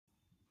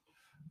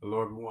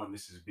Hello, everyone.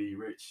 This is B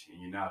Rich,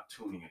 and you're now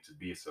tuning into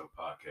BSL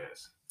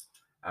Podcast.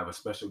 I have a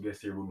special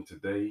guest here with me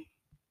today,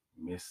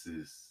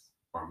 Mrs.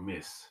 or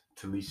Miss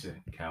Talisha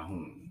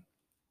Calhoun.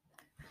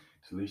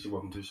 Talisha,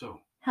 welcome to the show.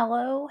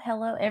 Hello,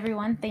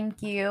 everyone.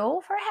 Thank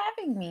you for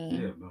having me.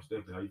 Yeah, most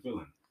definitely. How you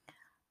feeling?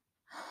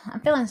 I'm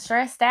feeling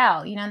stressed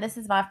out. This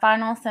is my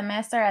final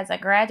semester as a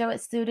graduate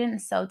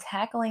student, so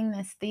tackling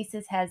this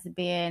thesis has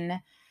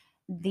been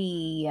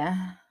the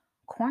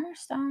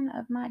cornerstone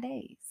of my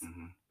days.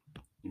 Mm-hmm.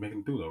 You making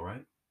it through though,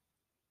 right?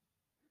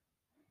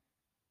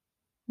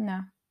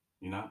 No,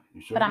 You're not?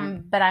 You but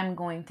sure? I'm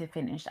going to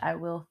finish. I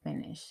will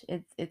finish.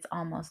 It's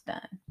almost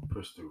done.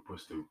 Push through,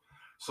 push through.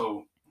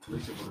 So,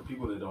 Talisha, for the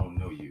people that don't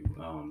know you,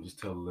 just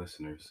tell the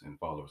listeners and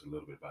followers a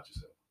little bit about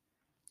yourself.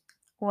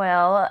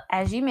 Well,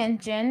 as you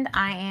mentioned,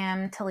 I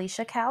am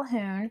Talisha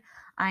Calhoun.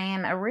 I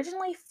am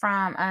originally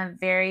from a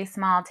very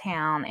small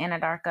town,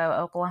 Anadarko,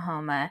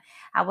 Oklahoma.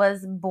 I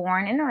was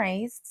born and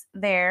raised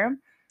there.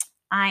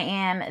 I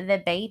am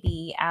the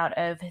baby out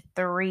of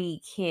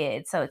three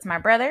kids. So it's my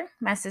brother,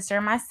 my sister,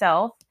 and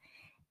myself.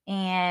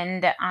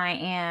 And I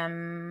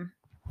am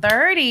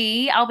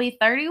 30. I'll be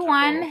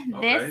 31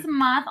 this Okay.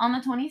 month on the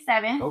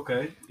 27th.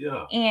 Okay.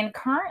 Yeah. And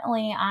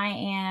currently, I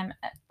am,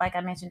 like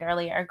I mentioned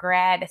earlier, a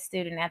grad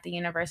student at the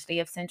University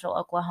of Central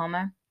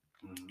Oklahoma.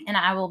 Mm-hmm. And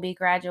I will be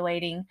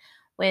graduating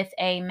with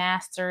a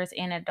master's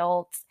in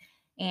adults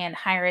and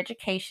higher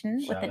education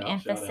with Shout an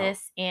out, shout out.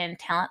 emphasis in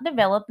talent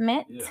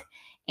development. Yeah.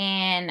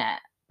 And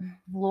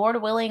Lord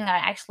willing, I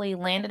actually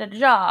landed a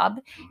job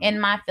Mm-hmm.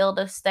 in my field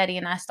of study,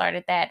 and I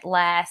started that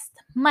last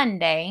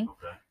Monday.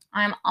 Okay.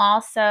 I'm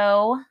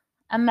also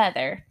a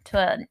mother to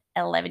an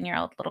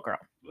 11-year-old little girl.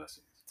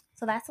 Blessings.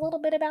 So that's a little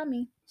bit about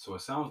me. So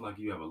it sounds like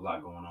you have a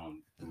lot going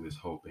on through this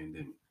whole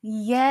pandemic.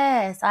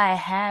 Yes, I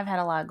have had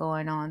a lot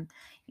going on.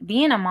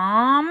 Being a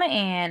mom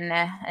and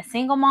a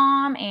single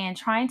mom and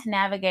trying to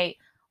navigate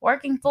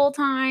working full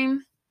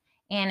time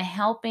and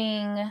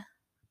helping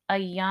a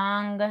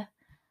young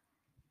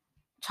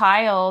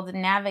child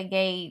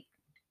navigate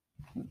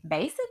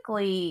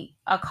basically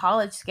a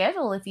college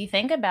schedule if you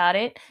think about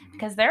it, Mm-hmm.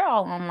 because they're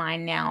all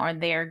online now or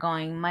they're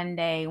going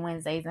Monday,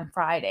 Wednesdays, and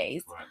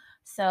Fridays. Right.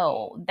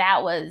 So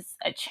that was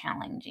a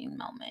challenging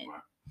moment.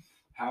 Right.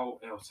 How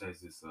else has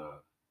this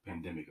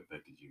pandemic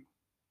affected you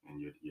and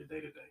your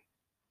day to day?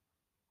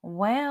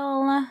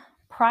 Well,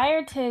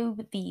 prior to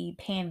the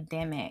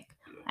pandemic,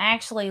 Yeah. I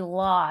actually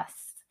lost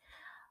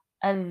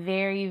a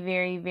very,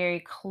 very, very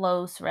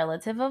close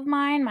relative of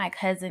mine, my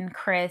cousin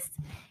Chris,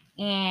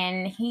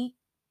 and he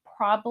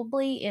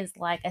probably is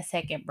like a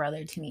second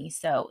brother to me.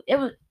 So it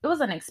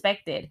was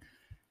unexpected.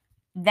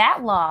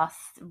 That loss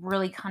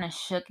really kind of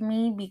shook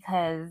me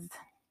because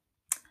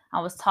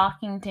I was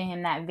talking to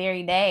him that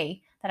very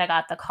day that I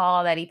got the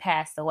call that he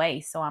passed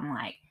away. So I'm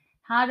like,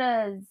 how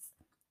does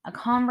a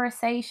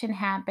conversation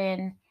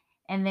happen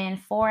and then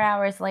 4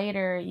 hours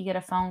later you get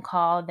a phone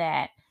call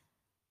that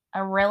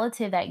a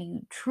relative that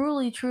you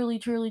truly, truly,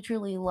 truly,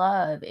 truly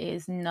love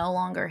is no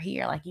longer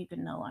here? Like you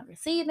can no longer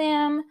see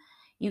them,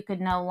 you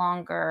could no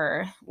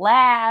longer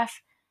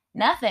laugh,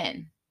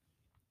 nothing.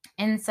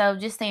 And so,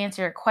 just to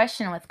answer your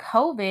question with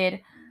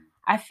COVID,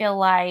 I feel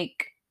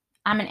like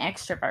I'm an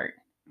extrovert.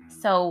 Mm-hmm.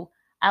 So,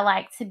 I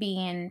like to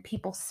be in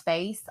people's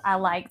space. I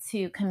like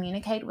to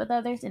communicate with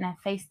others in a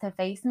face to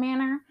face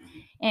manner. Mm-hmm.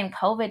 And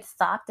COVID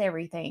stopped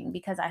everything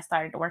because I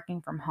started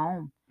working from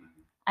home.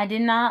 Mm-hmm. I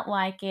did not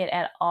like it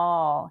at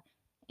all.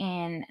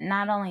 And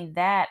not only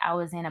that, I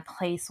was in a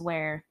place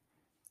where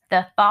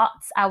the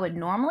thoughts I would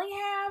normally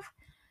have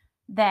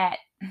that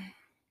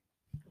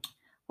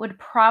would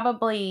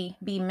probably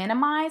be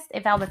minimized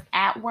if I was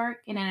at work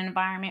in an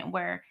environment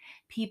where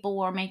people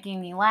were making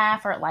me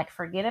laugh or like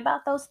forget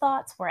about those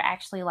thoughts, were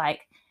actually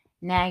like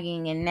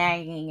nagging and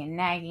nagging and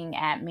nagging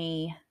at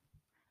me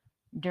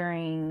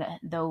during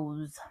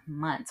those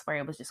months where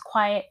it was just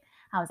quiet.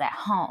 I was at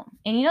home.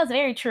 And it's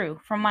very true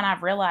from when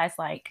I've realized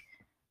like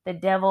the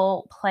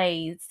devil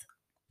plays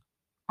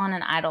on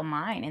an idle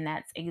mind, and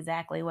that's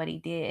exactly what he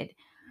did.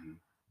 Mm-hmm.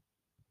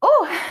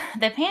 Oh,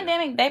 the Yeah.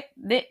 pandemic,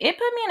 it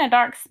put me in a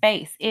dark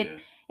space. It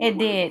Yeah. it Was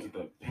did. it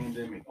the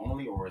pandemic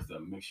only, or is it a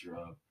mixture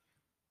of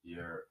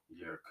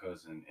your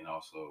cousin and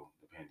also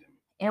the pandemic?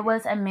 It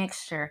was a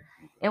mixture.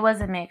 Okay. It was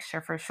a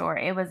mixture for sure.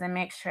 It was a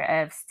mixture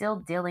of still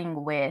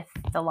dealing with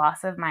the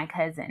loss of my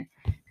cousin,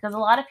 because a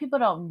lot of people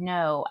don't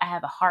know I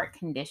have a heart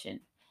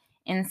condition.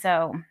 And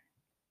so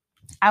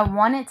I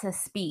wanted to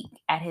speak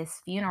at his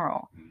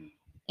funeral, Mm-hmm.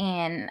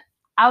 and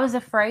I was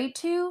afraid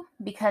to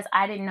because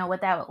I didn't know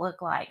what that would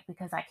look like,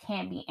 because I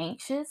can't be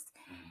anxious.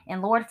 Mm-hmm.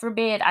 And Lord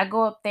forbid I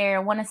go up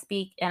there, want to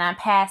speak, and I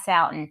pass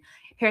out, and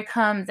here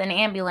comes an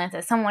ambulance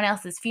at someone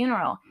else's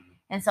funeral. Mm-hmm.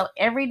 And so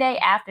every day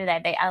after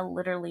that day,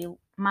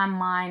 my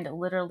mind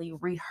literally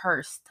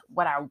rehearsed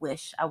what I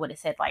wish I would have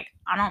said. Like,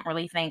 I don't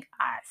really think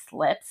I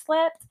slept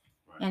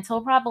Right.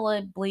 until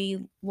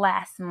probably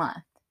last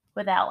month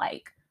without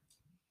like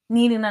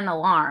needing an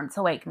alarm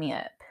to wake me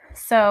up.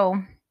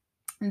 So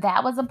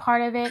that was a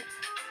part of it.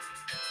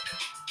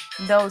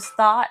 Those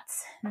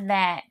thoughts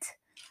that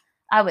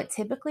I would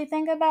typically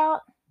think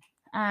about,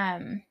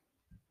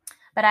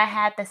 But I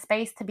had the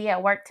space to be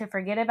at work to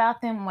forget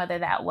about them, whether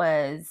that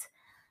was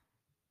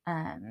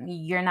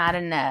you're not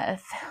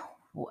enough,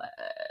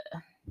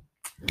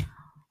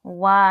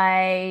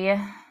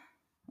 why,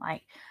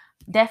 like,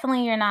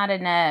 definitely you're not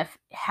enough,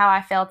 how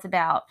I felt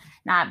about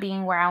not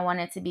being where I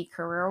wanted to be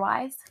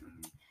career-wise,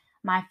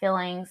 my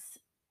feelings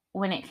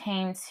when it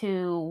came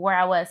to where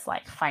I was,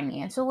 like,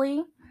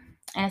 financially,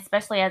 and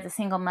especially as a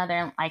single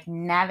mother, like,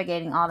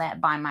 navigating all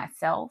that by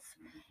myself,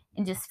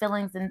 and just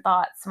feelings and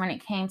thoughts when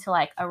it came to,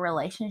 like, a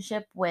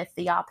relationship with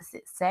the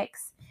opposite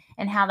sex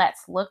and how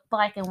that's looked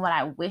like and what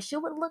I wish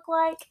it would look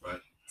like. Right.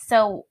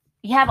 So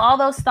you have all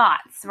those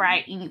thoughts,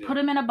 right? And you put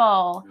them in a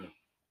bowl,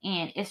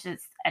 and it's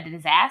just a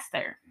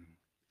disaster.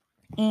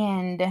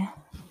 And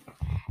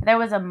there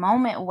was a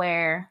moment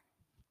where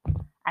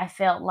I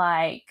felt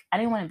like I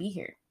didn't want to be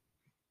here.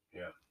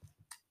 Yeah.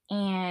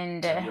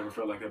 And have you ever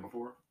felt like that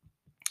before?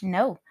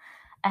 No,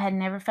 I had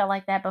never felt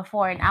like that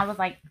before. And I was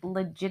like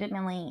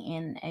legitimately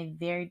in a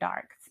very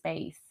dark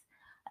space.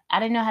 I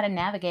didn't know how to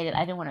navigate it.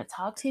 I didn't want to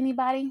talk to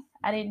anybody.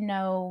 I didn't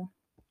know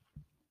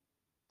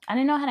how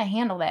to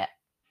handle that.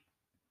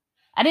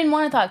 I didn't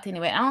want to talk to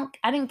anybody.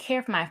 I didn't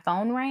care if my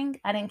phone rang.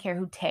 I didn't care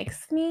who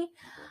texted me.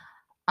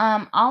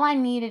 All I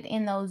needed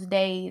in those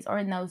days or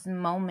in those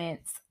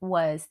moments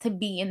was to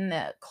be in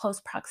the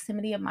close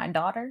proximity of my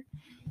daughter,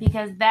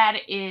 because that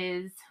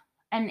is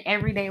an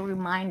everyday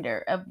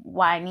reminder of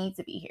why I need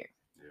to be here.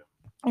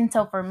 Yeah. And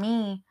so for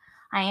me,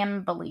 I am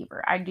a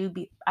believer. I do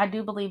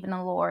believe in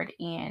the Lord,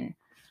 and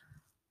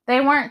they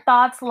weren't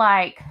thoughts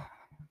like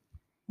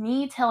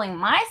me telling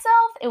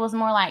myself. It was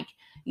more like,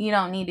 you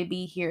don't need to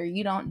be here.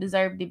 You don't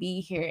deserve to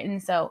be here.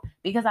 And so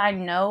because I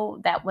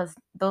know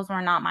those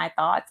were not my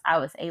thoughts, I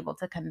was able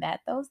to combat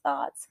those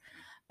thoughts.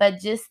 But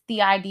just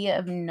the idea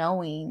of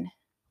knowing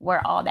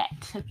where all that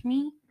took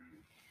me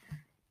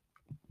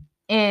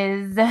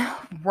is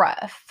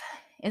rough.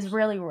 Is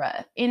really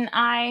rough. And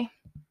I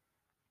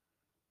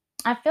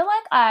feel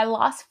like I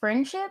lost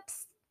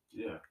friendships.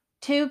 Yeah.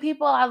 To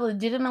people I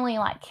legitimately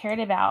like cared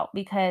about,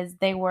 because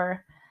they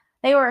were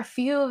a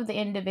few of the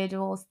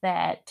individuals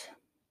that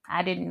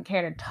I didn't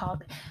care to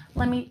talk.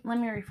 Let me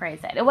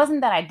rephrase that. It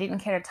wasn't that I didn't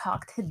care to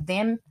talk to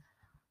them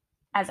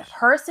as a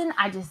person.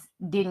 I just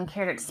didn't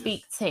care to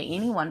speak to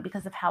anyone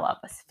because of how I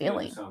was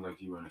feeling. Yeah, it sounds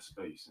like you were in a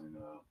space, and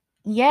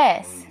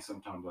yes. I mean,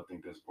 sometimes I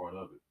think that's part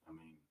of it. I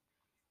mean,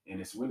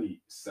 and it's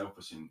really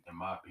selfish, in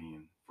my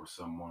opinion, for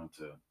someone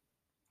to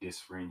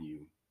disfriend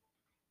you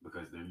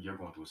because you're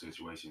going through a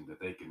situation that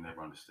they can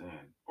never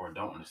understand or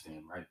don't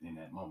understand right in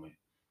that moment,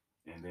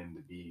 and then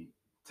to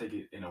take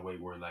it in a way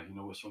where, like, you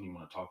know what, she don't even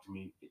want to talk to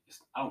me.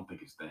 I don't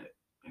think it's that,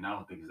 and I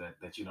don't think it's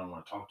that you don't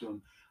want to talk to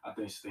them. I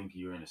just think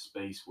you're in a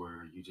space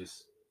where you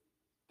just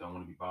don't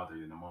want to be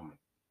bothered in the moment.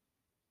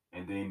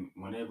 And then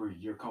whenever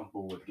you're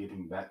comfortable with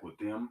getting back with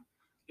them,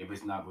 if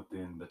it's not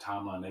within the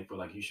timeline they feel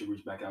like you should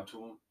reach back out to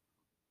them,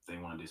 they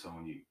want to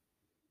disown you.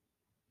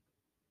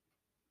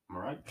 Am I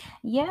right?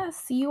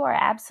 Yes, you are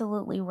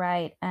absolutely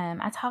right.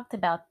 I talked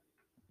about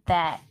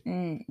that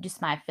and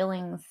just my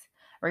feelings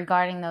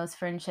regarding those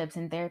friendships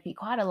in therapy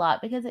quite a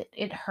lot, because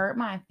it hurt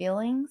my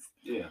feelings.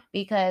 Yeah.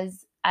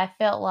 Because I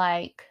felt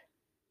like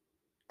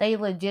they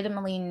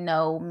legitimately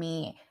know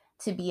me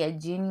to be a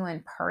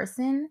genuine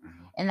person.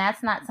 Mm-hmm. And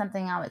that's not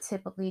something I would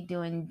typically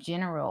do in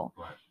general.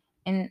 Right.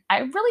 And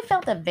I really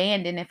felt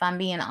abandoned, if I'm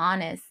being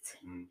honest.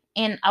 Mm-hmm.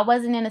 And I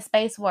wasn't in a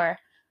space where,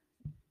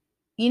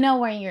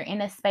 when you're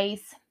in a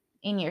space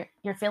and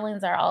your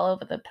feelings are all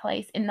over the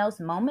place. In those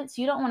moments,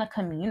 you don't want to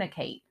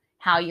communicate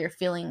how you're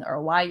feeling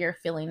or why you're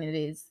feeling it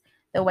is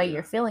the way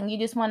you're feeling. You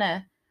just want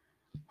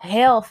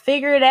to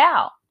figure it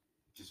out.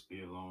 Just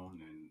be alone,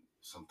 and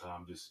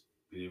sometimes just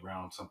be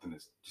around something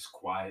that's just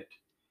quiet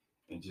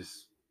and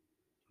just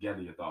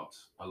gather your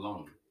thoughts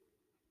alone.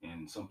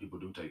 And some people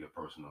do take it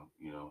personal,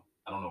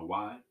 I don't know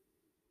why,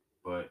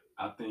 but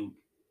I think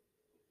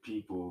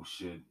people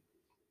should,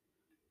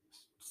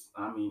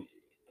 I mean,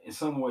 in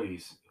some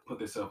ways, put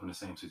themselves in the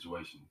same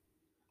situation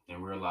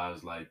and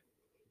realize, like,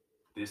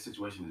 this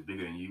situation is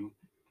bigger than you.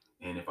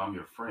 And if I'm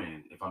your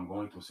friend, if I'm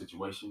going through a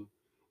situation,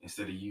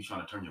 instead of you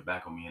trying to turn your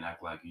back on me and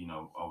act like,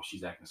 oh,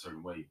 she's acting a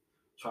certain way,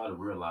 try to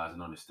realize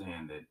and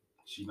understand that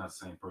she's not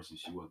the same person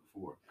she was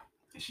before.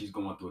 And she's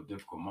going through a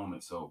difficult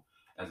moment. So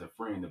as a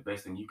friend, the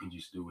best thing you can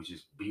just do is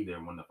just be there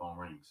when the phone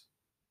rings.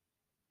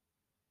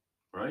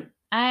 Right?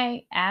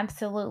 I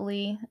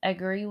absolutely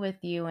agree with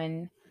you.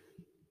 And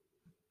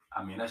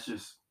I mean, that's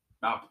just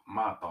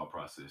my thought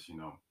process,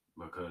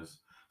 because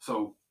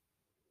so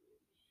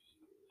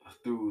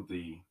through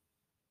the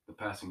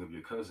passing of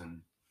your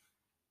cousin,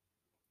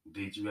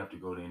 did you have to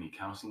go to any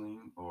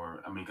counseling?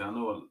 Or, I mean, 'cause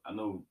I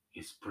know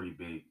it's pretty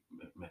big.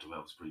 Mental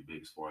health is pretty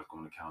big as far as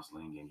going to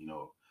counseling and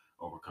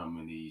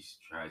overcoming these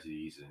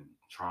tragedies and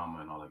trauma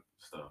and all that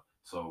stuff.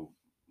 So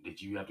did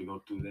you have to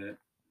go through that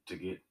to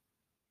get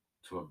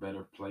to a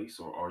better place,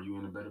 or are you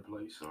in a better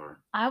place?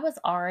 Or I was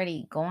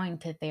already going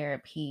to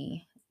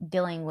therapy,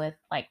 dealing with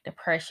like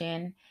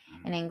depression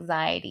and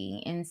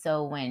anxiety, and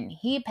so when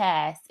he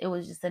passed, it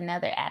was just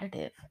another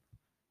additive.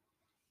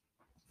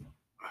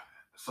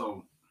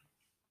 So,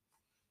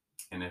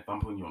 and if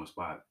I'm putting you on the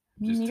spot,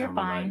 just You're tell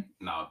me fine. like,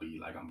 nah, be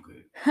like I'm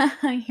good.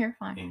 You're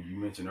fine. And you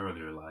mentioned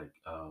earlier like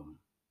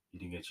you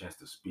didn't get a chance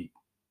to speak.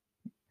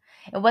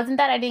 It wasn't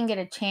that I didn't get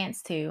a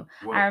chance to.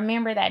 What? I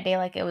remember that day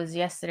like it was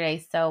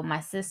yesterday. So my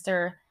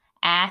sister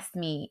asked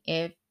me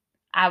if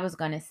I was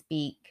going to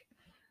speak,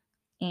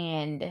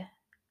 and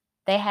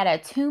they had a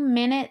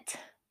 2-minute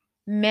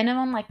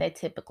minimum like they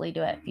typically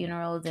do at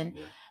funerals. And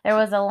Yeah. there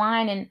was a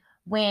line, and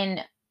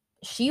when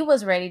she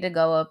was ready to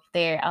go up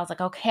there, I was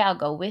like, okay, I'll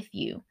go with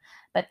you.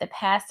 But the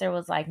pastor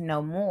was like,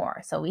 no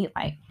more. So we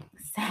like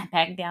sat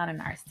back down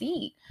in our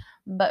seat.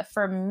 But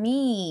for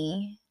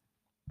me,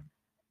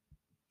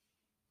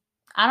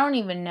 I don't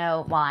even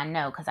know. Well, I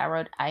know because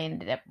I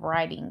ended up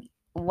writing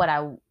what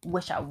I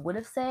wish I would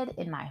have said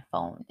in my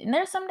phone. And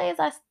there's some days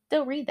I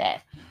still read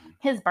that.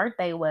 His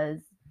birthday was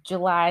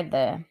July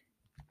the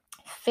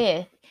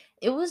 5th.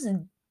 It was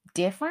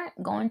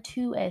different going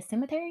to a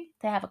cemetery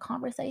to have a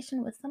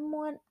conversation with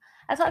someone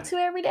I talk to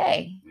every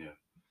day. Yeah.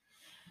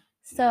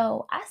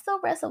 So I still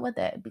wrestle with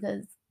that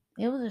because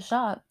it was a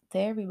shock to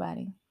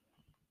everybody.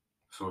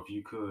 So if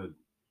you could,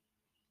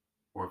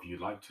 or if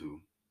you'd like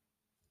to,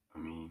 I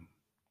mean,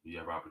 you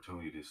have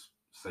opportunity to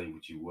say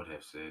what you would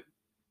have said.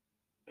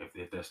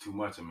 If that's too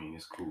much, I mean,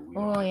 it's cool.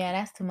 Oh yeah,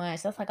 that's too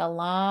much. That's like a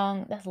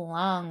long. That's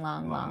long.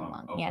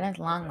 Okay, Yeah, that's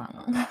long.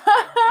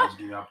 I'll just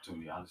give you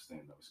opportunity. I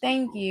understand though.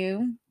 Thank cool.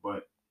 you.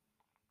 But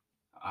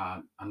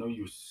I know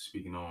you were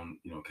speaking on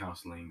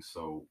counseling.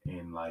 So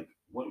in like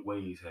what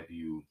ways have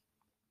you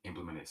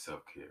implemented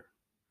self-care?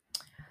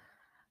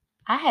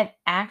 I had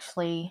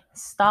actually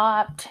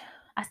stopped.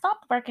 I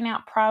stopped working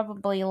out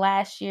probably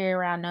last year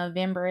around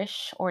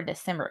November-ish or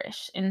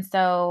December-ish. And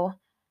so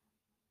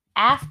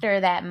after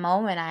that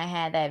moment, I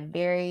had that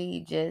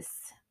very just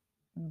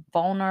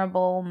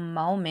vulnerable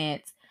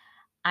moment.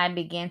 I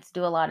began to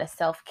do a lot of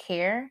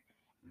self-care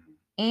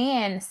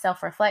and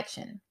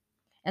self-reflection.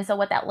 And so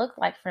what that looked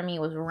like for me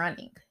was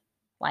running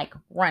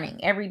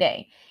every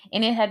day.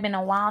 And it had been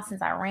a while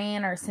since I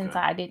ran or since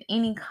I did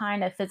any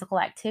kind of physical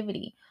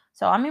activity.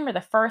 So I remember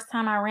the first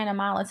time I ran a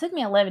mile, it took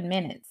me 11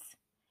 minutes.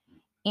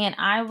 And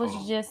I was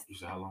just, you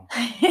said how long?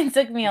 It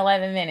took me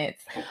 11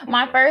 minutes.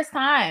 My first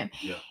time.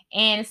 Yeah.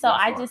 And so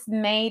I just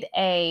made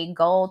a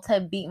goal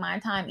to beat my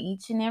time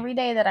each and every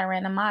day that I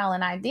ran a mile.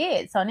 And I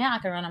did. So now I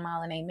can run a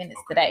mile in 8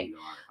 minutes today.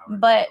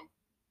 But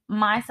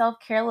my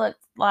self-care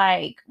looked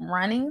like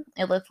running.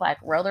 It looked like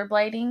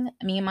rollerblading.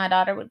 Me and my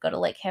daughter would go to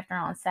Lake Hefner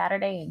on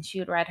Saturday, and she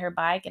would ride her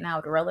bike and I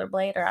would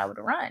rollerblade or I would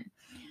run.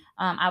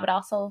 I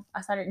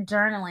started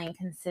journaling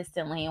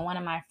consistently, and one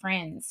of my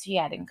friends, she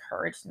had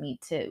encouraged me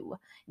to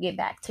get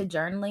back to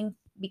journaling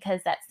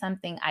because that's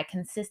something I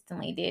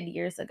consistently did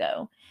years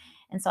ago.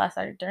 And so I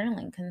started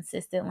journaling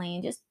consistently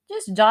and just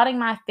jotting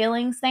my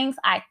feelings, things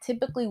I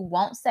typically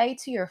won't say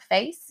to your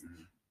face.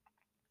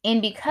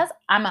 And because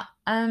I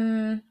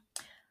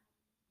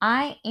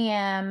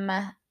am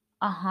a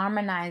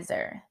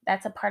harmonizer.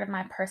 That's a part of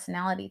my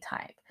personality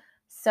type.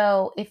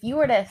 So if you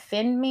were to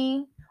offend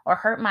me or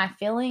hurt my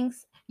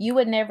feelings, you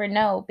would never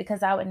know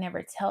because I would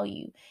never tell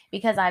you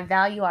because I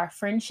value our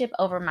friendship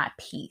over my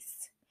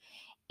peace.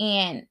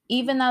 And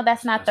even though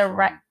that's not the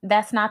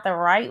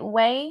right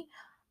way,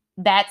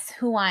 that's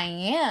who I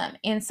am.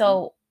 And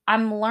so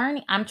I'm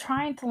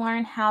trying to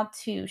learn how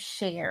to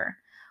share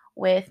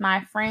with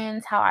my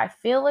friends how I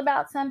feel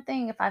about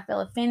something, if I feel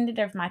offended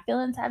or if my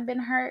feelings have been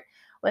hurt,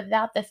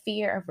 without the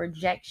fear of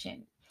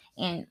rejection.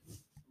 And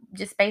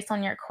just based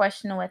on your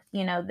question with,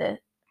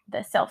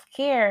 the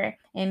self-care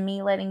and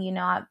me letting you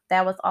know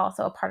that was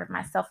also a part of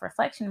my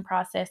self-reflection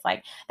process,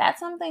 like that's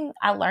something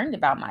I learned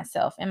about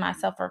myself. And my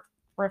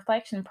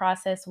self-reflection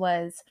process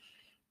was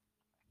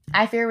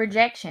I fear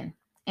rejection.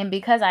 And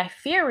because I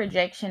fear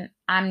rejection,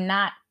 I'm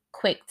not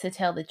quick to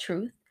tell the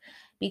truth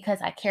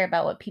because I care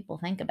about what people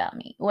think about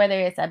me, whether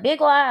it's a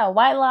big lie, a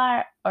white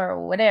lie,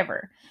 or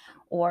whatever.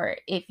 Or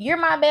if you're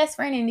my best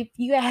friend and if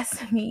you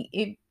ask me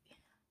if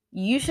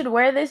you should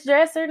wear this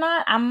dress or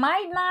not, I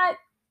might not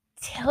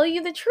tell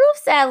you the truth,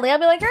 sadly. I'll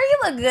be like, girl, you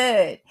look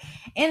good.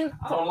 And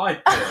I don't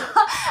like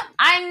that.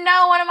 I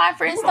know one of my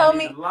friends told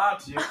me. To lie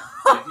to you.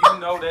 If you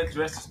know that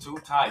dress is too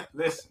tight,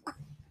 listen.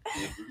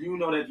 If you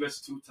know that dress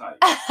is too tight,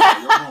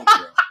 your home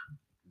girl,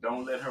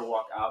 don't let her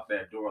walk out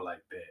that door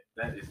like that.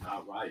 That is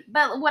not right.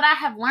 But what I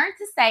have learned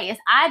to say is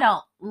I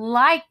don't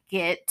like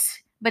it,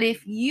 but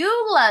if you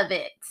love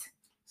it.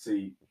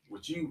 See,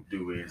 what you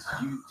do is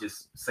you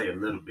just say a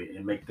little bit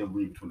and make them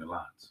read between the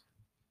lines.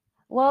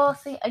 Well,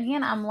 see,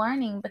 again, I'm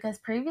learning because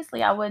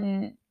previously I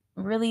wouldn't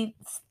really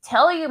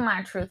tell you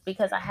my truth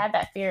because I had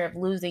that fear of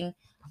losing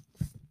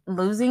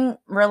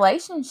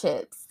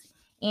relationships.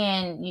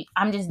 And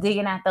I'm just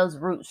digging at those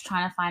roots,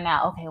 trying to find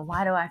out, okay,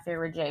 why do I fear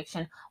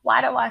rejection? Why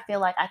do I feel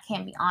like I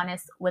can't be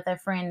honest with a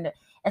friend,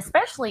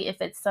 especially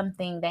if it's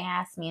something they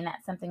ask me and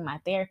that's something my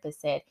therapist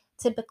said.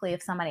 Typically,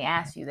 if somebody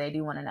asks you, they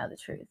do want to know the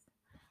truth.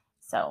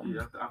 So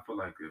yeah, I feel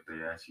like if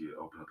they ask you to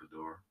open up the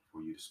door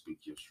for you to speak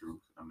your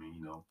truth, I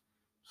mean,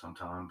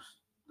 sometimes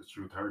the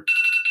truth hurts.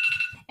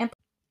 And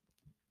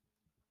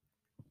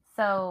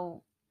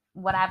so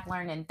what I've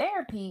learned in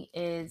therapy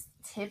is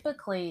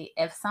typically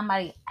if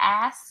somebody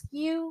asks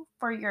you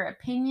for your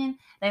opinion,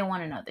 they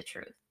want to know the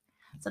truth.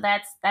 So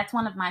that's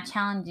one of my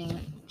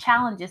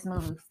challenges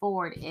moving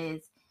forward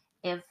is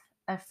if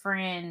a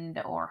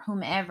friend or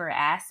whomever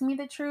asks me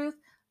the truth,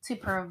 to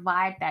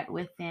provide that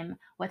with them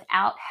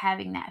without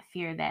having that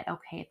fear that,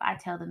 okay, if I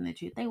tell them the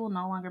truth, they will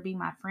no longer be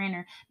my friend,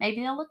 or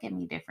maybe they'll look at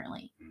me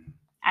differently.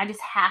 I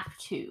just have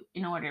to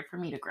in order for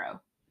me to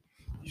grow.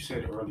 You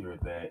said earlier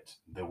that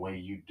the way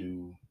you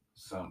do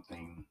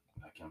something,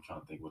 like I'm trying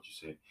to think what you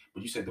said,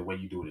 but you said the way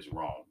you do it is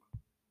wrong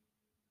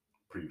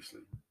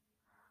previously.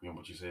 You know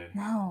what you said?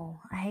 No,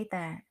 I hate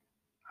that.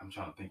 I'm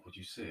trying to think what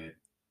you said.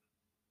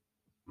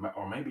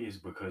 Or maybe it's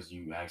because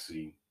you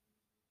actually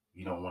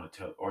you don't want to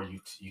tell, or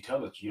you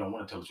tell it you don't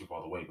want to tell the truth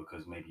all the way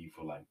because maybe you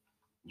feel like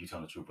you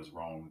telling the truth is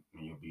wrong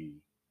and you'll be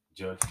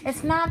judged.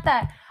 It's not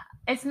that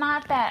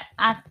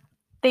I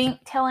think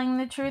telling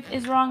the truth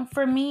is wrong.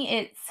 For me,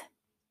 it's,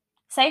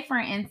 say for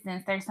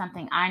instance, there's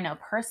something I know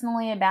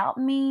personally about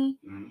me.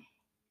 Mm-hmm.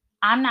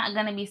 I'm not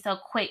going to be so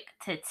quick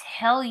to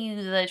tell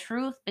you the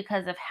truth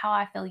because of how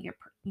I feel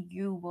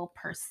you will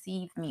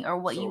perceive me or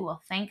what you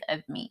will think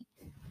of me.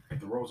 If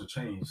the roles are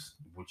changed,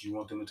 would you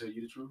want them to tell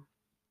you the truth?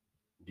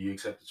 Do you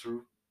accept the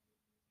truth?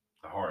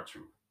 The hard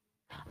truth?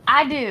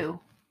 I do.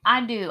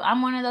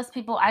 I'm one of those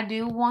people. I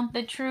do want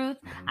the truth.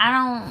 Mm-hmm.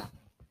 I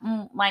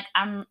don't like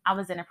I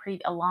was in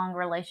a long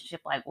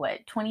relationship, like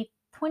what,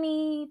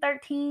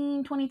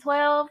 2013,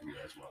 2012. Yeah,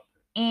 that's right.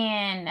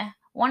 And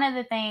one of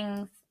the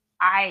things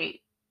I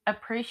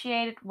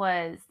appreciated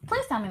was,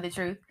 please tell me the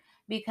truth,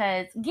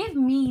 because give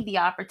me the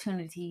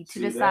opportunity to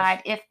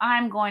decide if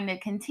I'm going to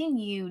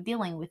continue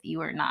dealing with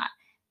you or not.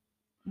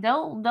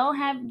 Don't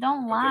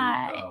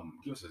lie.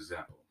 Give us an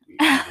example.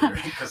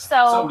 Because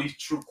some of these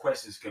true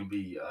questions can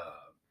be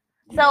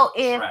so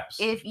traps.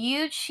 If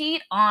you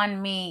cheat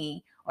on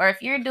me, or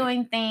if you're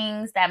doing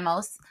things that I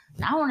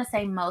don't want to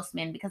say most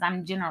men because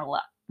I'm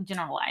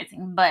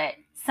generalizing, but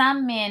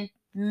some men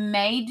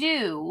may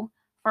do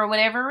for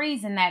whatever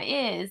reason that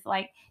is,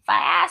 like, if I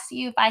ask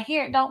you, if I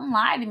hear it, don't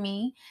lie to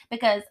me,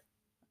 because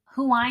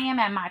who I am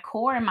at my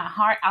core, in my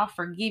heart, I'll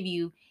forgive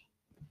you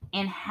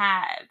and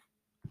have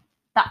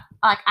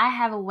I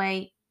have a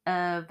way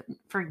of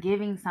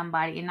forgiving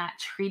somebody and not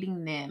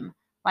treating them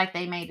like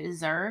they may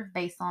deserve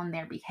based on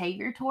their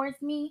behavior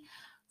towards me.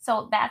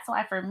 So that's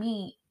why, for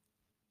me,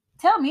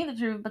 tell me the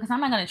truth, because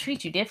I'm not going to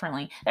treat you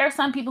differently. There are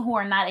some people who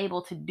are not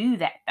able to do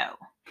that, though.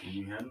 Can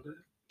you handle that?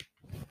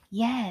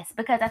 Yes,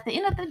 because at the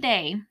end of the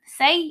day,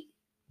 say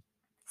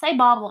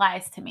Bob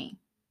lies to me.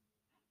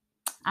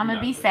 I'm going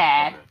to be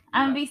sad. Okay.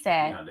 I'm going to be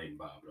sad. You're not dating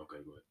Bob.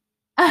 Okay, go ahead.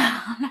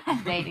 I'm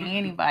not dating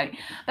anybody.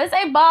 But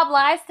say Bob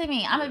lies to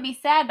me, I'm going to be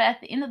sad, but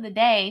at the end of the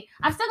day,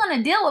 I'm still going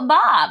to deal with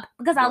Bob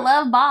because I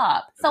love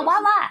Bob. So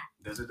why lie?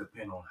 Does it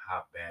depend on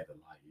how bad the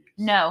lie is?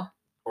 No.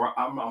 Or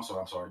I'm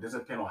sorry. Does it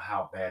depend on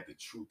how bad the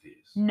truth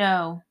is?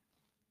 No.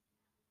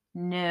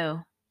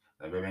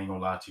 Like, baby, I ain't gonna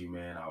lie to you,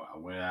 man. I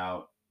went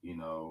out,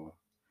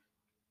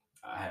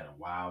 I had a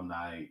wild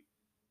night.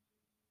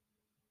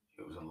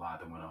 It was a lot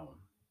that went on.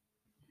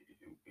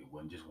 It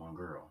wasn't just one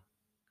girl.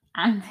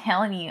 I'm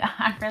telling you,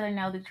 I'd rather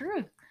know the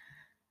truth.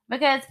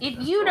 Because if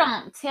you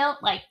don't tell,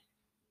 like,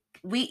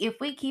 if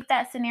we keep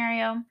that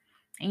scenario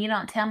and you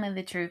don't tell me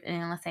the truth,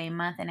 and then let's say a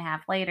month and a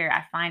half later,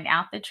 I find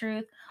out the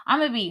truth, I'm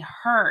going to be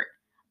hurt.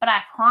 But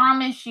I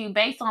promise you,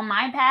 based on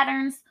my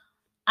patterns,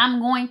 I'm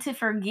going to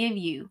forgive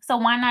you. So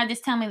why not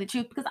just tell me the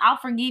truth? Because I'll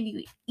forgive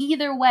you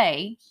either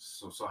way.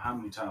 So how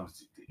many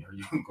times are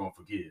you going to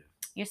forgive?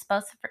 You're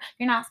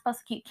not supposed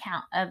to keep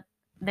count of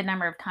the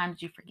number of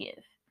times you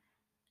forgive.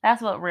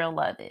 That's what real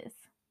love is.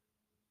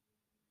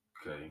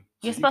 Okay.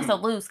 So you're supposed to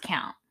lose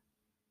count.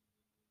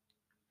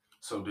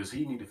 So does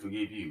he need to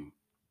forgive you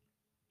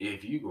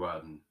if you go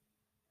out and...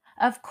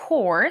 Of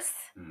course.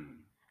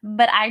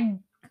 But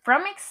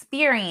from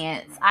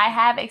experience, I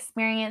have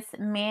experienced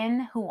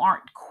men who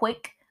aren't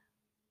quick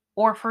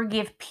or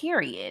forgive,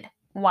 period.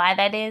 Why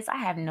that is, I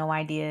have no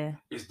idea.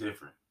 It's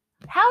different.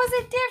 How is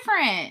it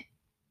different?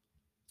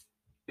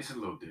 It's a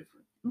little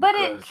different. But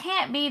it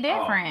can't be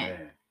different. Oh,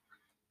 man.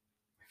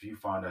 If you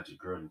find out your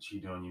girl done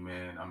cheated on you,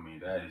 man, I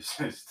mean, that is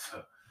just...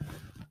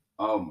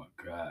 oh, my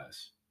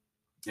gosh.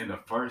 And the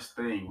first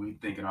thing we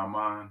think in our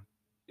mind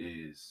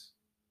is...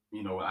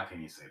 You know what? I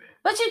can't even say that.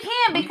 But you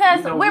can,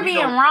 because we're being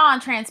raw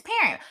and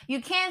transparent.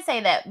 You can say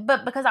that,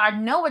 but because I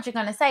know what you're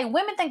going to say,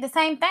 women think the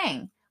same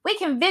thing. We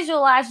can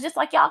visualize just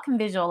like y'all can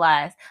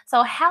visualize.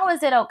 So how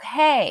is it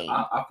okay?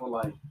 I feel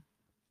like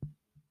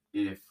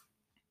if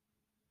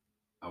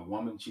a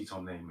woman cheats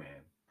on their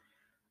man,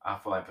 I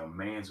feel like a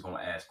man's going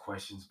to ask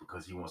questions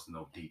because he wants to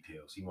know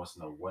details. He wants to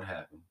know what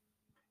happened,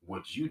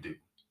 what you do,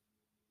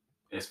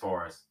 as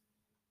far as...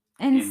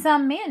 And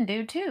some men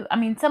do too. I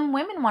mean, some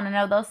women want to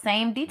know those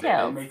same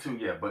details. They may too,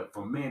 yeah. But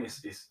for men,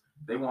 it's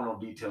they want to know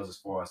details as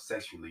far as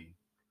sexually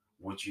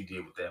what you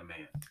did with that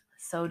man.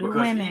 So do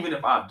women. Because even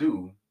if I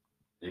do,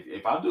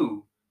 if I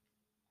do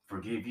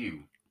forgive you,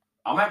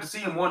 I'm gonna have to see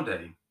him one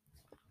day,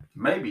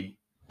 maybe,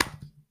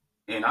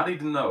 and I need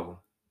to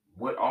know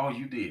what all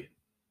you did.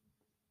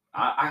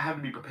 I have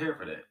to be prepared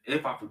for that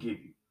if I forgive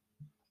you,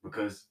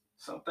 because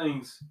some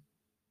things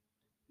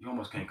you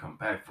almost can't come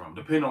back from,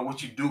 depending on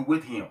what you do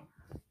with him.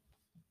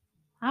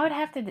 I would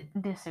have to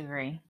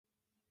disagree.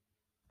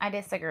 I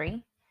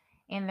disagree.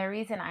 And the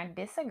reason I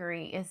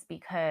disagree is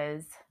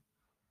because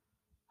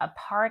a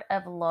part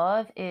of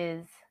love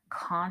is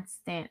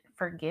constant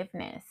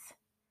forgiveness.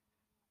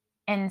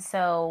 And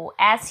so,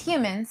 as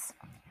humans,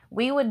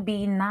 we would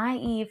be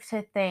naive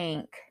to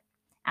think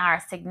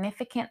our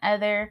significant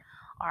other,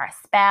 our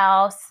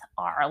spouse,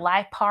 our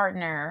life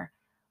partner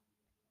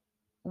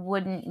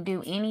wouldn't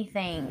do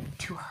anything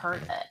to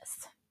hurt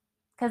us.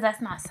 Because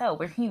that's not so.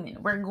 We're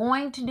human. We're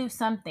going to do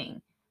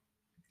something.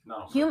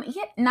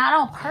 Not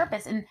on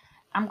purpose. And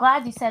I'm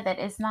glad you said that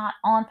it's not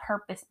on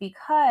purpose,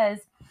 because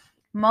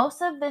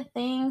most of the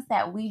things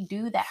that we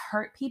do that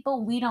hurt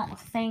people, we don't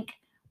think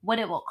what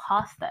it will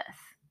cost us.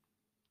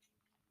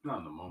 Not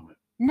in the moment.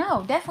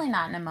 No, definitely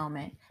not in the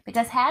moment.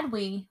 Because had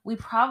we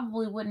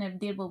probably wouldn't have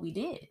did what we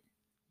did.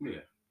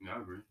 Yeah,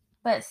 I agree.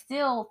 But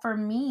still, for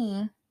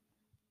me,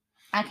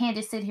 I can't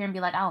just sit here and be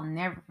like, I'll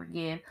never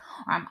forgive,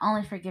 or I'm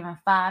only forgiven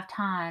 5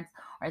 times,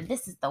 or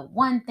this is the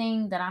one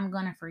thing that I'm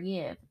going to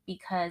forgive,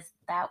 because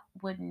that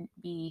wouldn't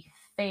be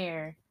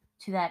fair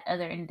to that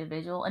other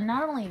individual. And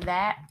not only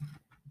that,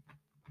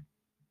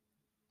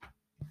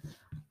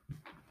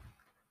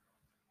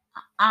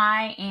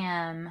 I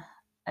am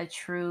a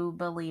true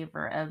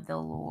believer of the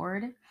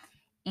Lord,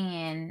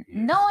 and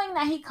knowing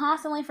that he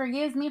constantly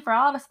forgives me for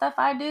all the stuff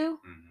I do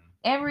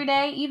every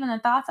day, even the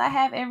thoughts I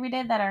have every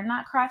day that are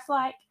not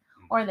Christ-like,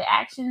 or the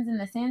actions and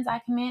the sins I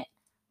commit,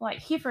 like,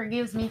 he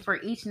forgives me for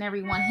each and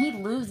every one. He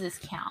loses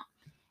count.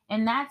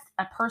 And that's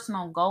a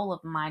personal goal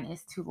of mine,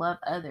 is to love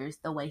others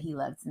the way he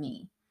loves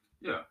me.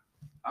 Yeah,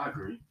 I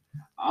agree.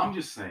 I'm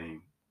just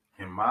saying,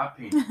 in my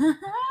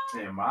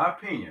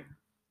opinion,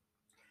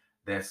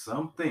 that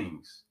some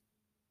things,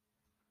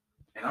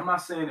 and I'm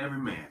not saying every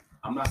man,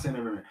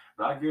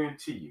 but I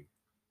guarantee you,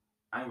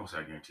 I ain't gonna say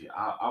I guarantee you,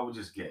 I would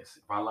just guess,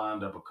 if I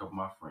lined up a couple of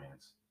my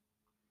friends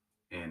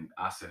and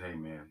I said, hey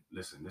man,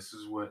 listen, this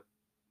is what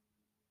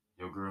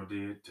your girl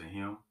did to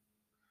him.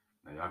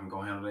 Now y'all can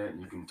go handle that,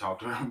 and you can talk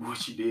to her what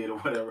she did or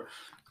whatever.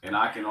 And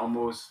I can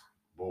almost,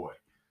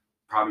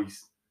 probably,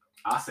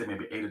 I say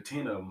maybe 8 or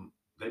 10 of them,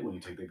 they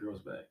wouldn't even take their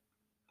girls back.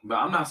 But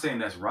I'm not saying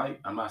that's right.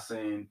 I'm not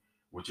saying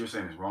what you're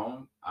saying is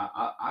wrong.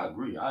 I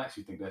agree. I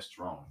actually think that's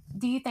strong.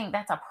 Do you think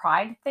that's a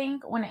pride thing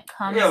when it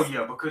comes? Hell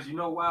yeah, because you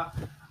know why?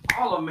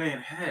 All a man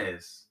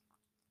has,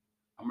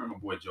 I remember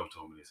boy Joe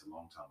told me this a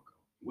long time ago,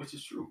 which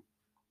is true.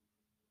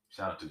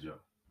 Shout out to Joe.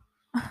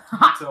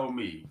 He told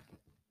me,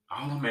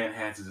 all a man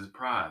has is his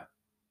pride.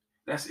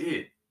 That's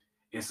it.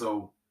 And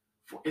so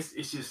it's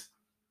just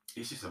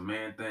a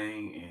man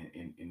thing,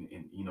 and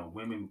you know,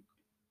 women,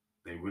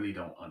 they really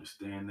don't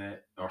understand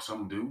that, or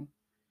some do,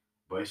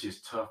 but it's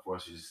just tough for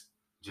us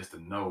just to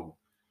know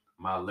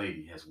my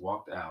lady has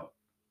walked out,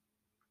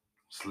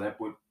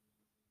 slept with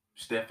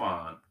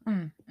Stefan,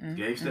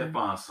 gave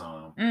Stefan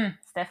some,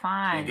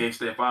 Stefan, and gave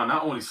Stefan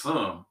not only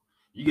some,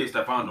 you gave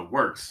Stefan the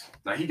works.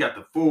 Like he got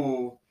the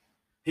full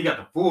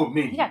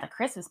menu. He got the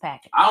Christmas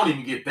package. I don't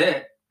even get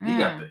that. He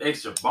got the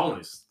extra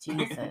bonus.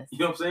 Jesus. You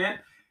know what I'm saying?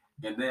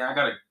 And then I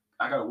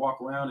gotta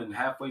walk around and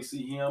halfway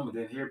see him, and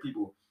then hear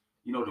people.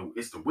 You know,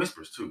 it's the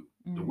whispers too.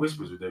 The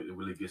whispers that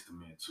really gets the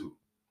man too.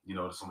 You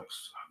know, somebody,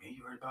 I mean,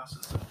 you heard about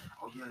sister?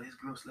 Oh yeah, this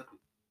girl slept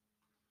with.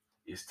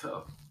 It's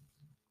tough,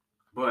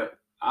 but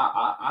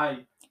I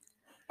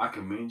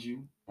commend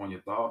you on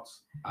your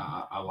thoughts.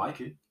 I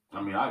like it.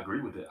 I mean, I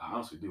agree with it. I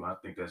honestly do. I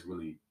think that's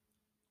really,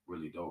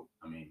 really dope.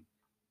 I mean,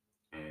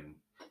 and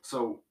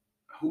so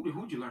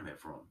who'd you learn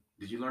that from?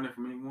 Did you learn that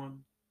from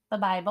anyone? The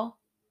Bible.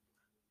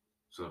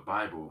 So the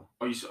Bible.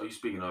 Are you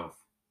speaking of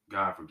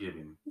God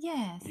forgiving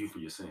you for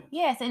your sins?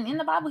 Yes, and in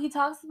the Bible he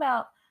talks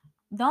about,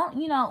 look,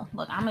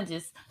 I'm gonna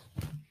just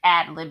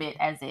ad lib it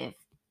as if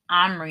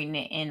I'm reading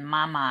it in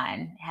my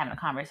mind, having a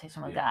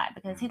conversation with God,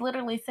 because he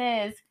literally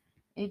says,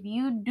 if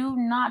you do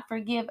not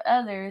forgive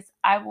others,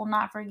 I will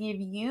not forgive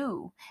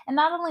you. And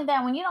not only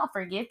that, when you don't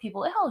forgive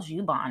people, it holds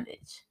you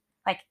bondage.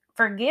 Like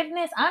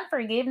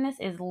unforgiveness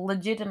is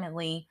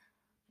legitimately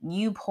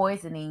you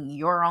poisoning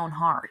your own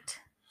heart.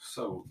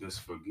 So does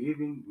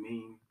forgiving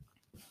mean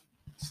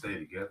stay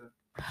together?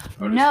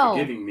 Or does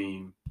forgiving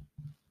mean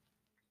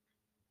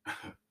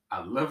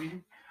I love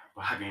you,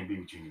 but I can't be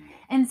with you anymore?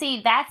 And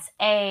see,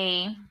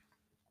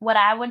 what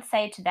I would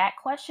say to that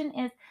question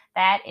is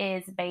that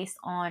is based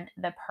on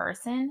the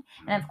person.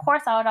 And of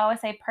course, I would always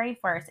say pray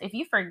first. If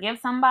you forgive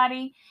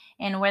somebody,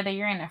 and whether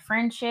you're in a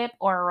friendship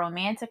or a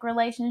romantic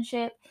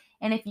relationship,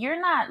 and if you're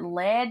not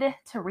led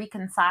to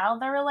reconcile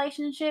the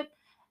relationship,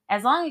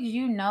 as long as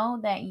you know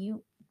that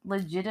you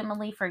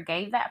legitimately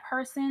forgave that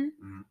person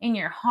in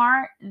your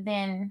heart,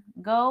 then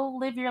go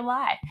live your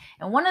life.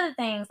 And one of the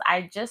things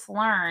I just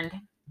learned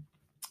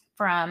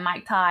from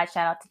Mike Todd,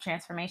 shout out to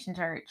Transformation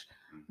Church,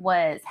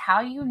 was how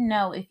you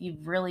know if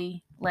you've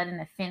really let an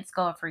offense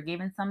go of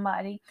forgiving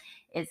somebody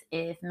is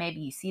if maybe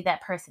you see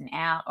that person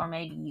out, or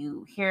maybe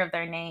you hear of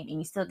their name and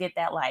you still get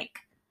that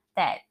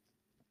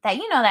that,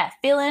 that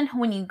feeling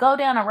when you go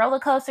down a roller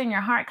coaster and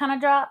your heart kind of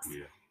drops.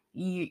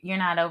 Yeah. You're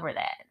not over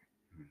that.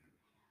 Mhm.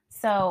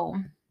 So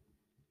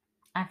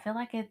I feel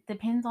like it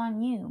depends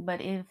on you.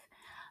 But if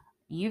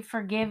you've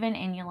forgiven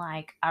and you're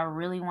like, I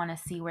really want to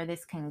see where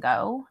this can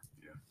go,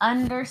 Yeah.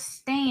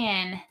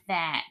 understand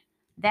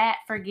that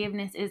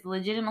forgiveness is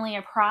legitimately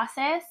a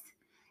process.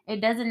 It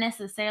doesn't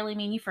necessarily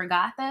mean you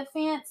forgot the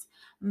offense,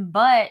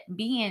 but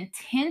be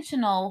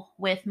intentional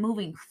with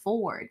moving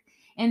forward.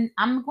 And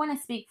I'm going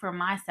to speak for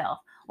myself.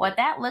 What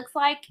that looks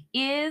like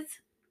is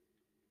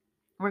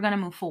we're going to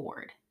move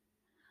forward.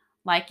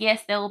 Like,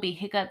 yes, there will be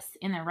hiccups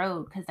in the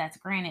road because that's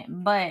granted,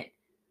 but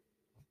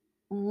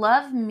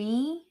love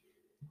me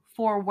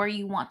for where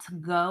you want to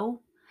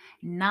go,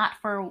 not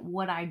for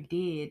what I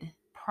did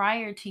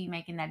prior to you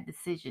making that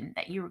decision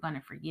that you were going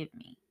to forgive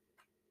me.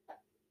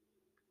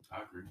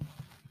 I agree.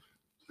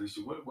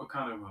 Lisa, what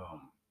kind of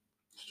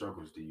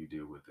struggles do you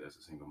deal with as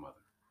a single mother?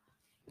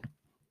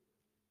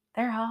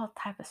 There are all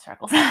type of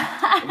struggles.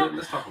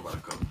 Let's talk about a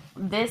couple.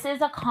 This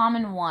is a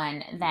common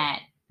one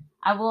that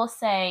I will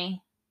say,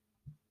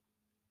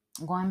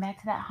 going back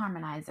to that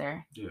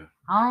harmonizer. Yeah.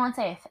 I don't want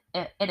to say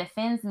it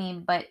offends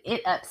me, but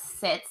it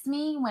upsets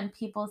me when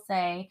people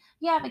say,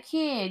 you have a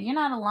kid, you're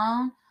not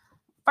alone.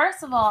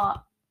 First of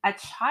all, a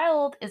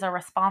child is a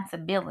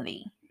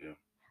responsibility. Yeah.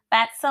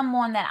 That's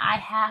someone that I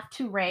have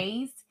to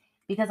raise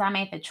because I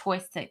made the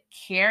choice to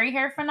carry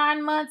her for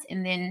 9 months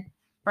and then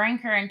bring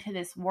her into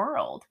this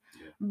world.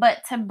 Yeah.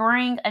 But to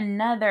bring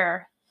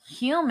another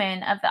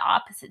human of the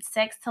opposite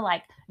sex to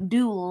like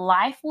do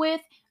life with,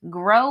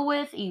 grow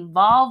with,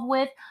 evolve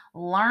with,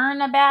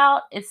 learn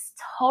about, it's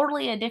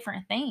totally a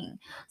different thing.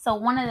 So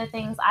one of the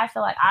things I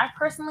feel like I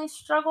personally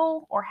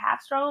struggle or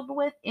have struggled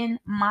with in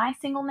my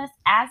singleness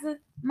as a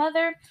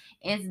mother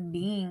is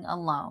being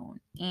alone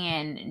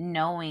and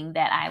knowing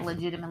that I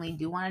legitimately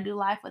do want to do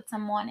life with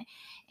someone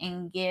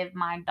and give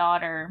my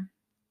daughter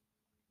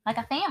like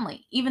a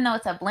family. Even though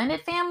it's a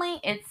blended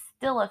family, it's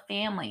still a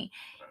family.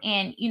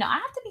 And, I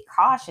have to be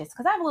cautious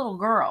because I have a little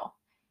girl.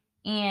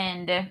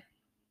 And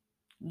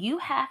you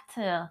have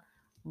to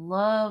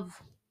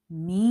love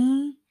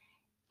me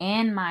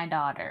and my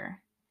daughter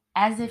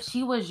as if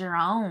she was your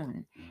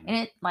own. And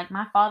it, like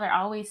my father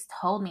always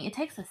told me, it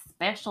takes a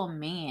special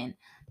man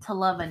to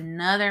love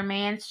another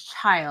man's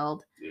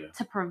child,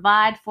 to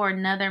provide for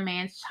another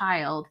man's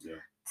child,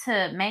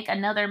 to make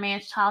another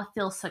man's child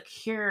feel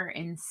secure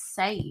and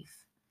safe.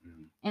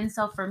 And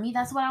so for me,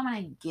 that's what I want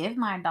to give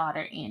my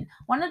daughter in.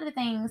 One of the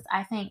things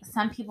I think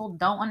some people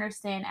don't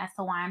understand as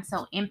to why I'm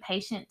so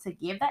impatient to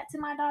give that to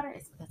my daughter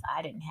is because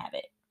I didn't have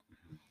it.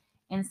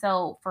 And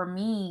so for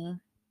me,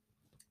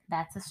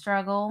 that's a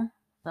struggle.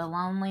 The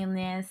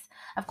loneliness.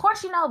 Of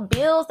course,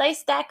 bills, they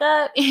stack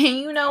up.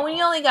 And when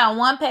you only got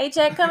one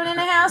paycheck coming in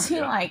the house,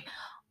 you're like,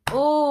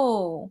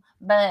 ooh.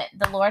 But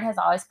the Lord has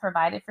always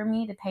provided for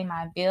me to pay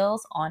my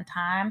bills on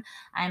time.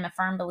 I am a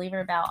firm believer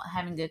about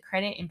having good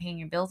credit and paying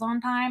your bills on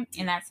time.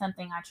 And that's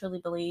something I truly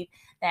believe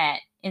that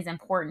is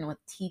important with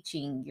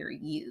teaching your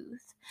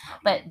youth.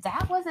 But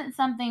that wasn't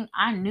something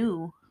I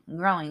knew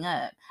growing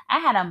up. I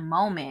had a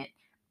moment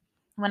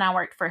when I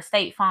worked for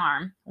State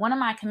Farm. One of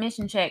my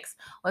commission checks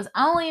was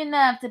only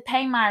enough to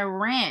pay my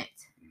rent.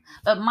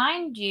 But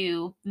mind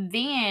you,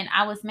 then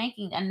I was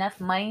making enough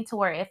money to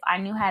where if I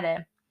knew how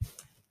to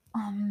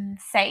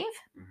save,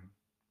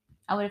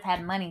 I would have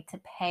had money to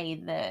pay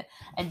the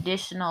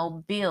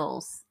additional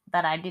bills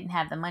that I didn't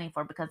have the money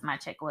for because my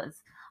check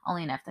was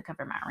only enough to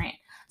cover my rent.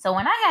 So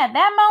when I had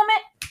that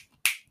moment,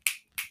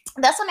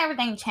 that's when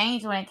everything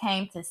changed when it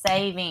came to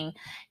saving,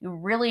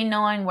 really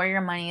knowing where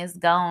your money is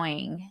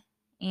going.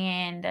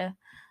 And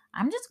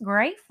I'm just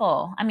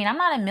grateful. I mean, I'm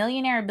not a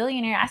millionaire or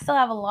billionaire. I still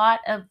have a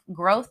lot of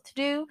growth to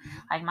do.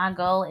 Like my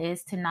goal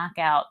is to knock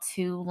out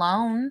 2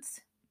 loans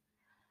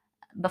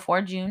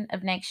before June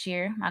of next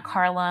year, my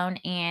car loan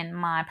and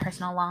my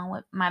personal loan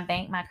with my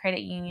bank, my credit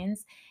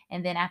unions.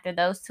 And then after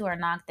those 2 are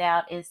knocked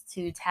out is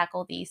to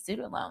tackle these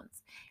student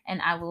loans.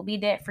 And I will be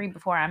debt free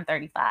before I'm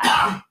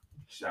 35.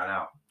 Shout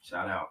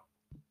out.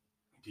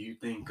 Do you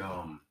think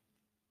the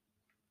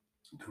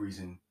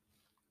reason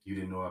you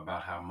didn't know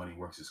about how money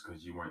works is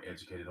because you weren't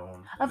educated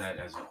on that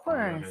as a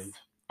young age?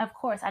 Of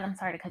course. I'm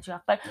sorry to cut you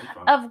off, but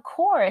of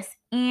course.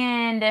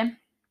 And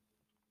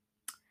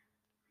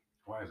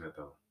why is that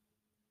though?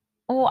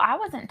 Well, I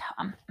wasn't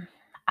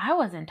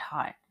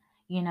taught,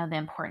 the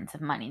importance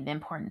of money, the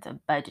importance of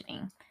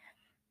budgeting.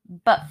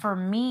 But for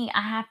me,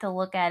 I have to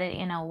look at it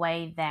in a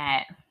way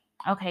that,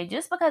 okay,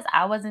 just because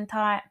I wasn't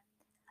taught,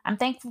 I'm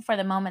thankful for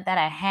the moment that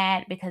I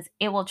had because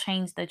it will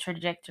change the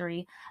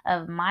trajectory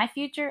of my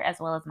future as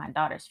well as my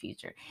daughter's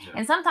future. Yeah.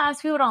 And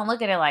sometimes people don't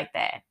look at it like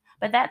that.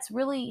 But that's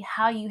really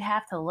how you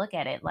have to look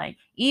at it. Like,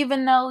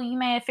 even though you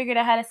may have figured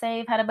out how to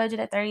save, how to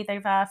budget at 30,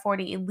 35,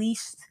 40, at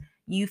least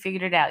you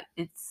figured it out.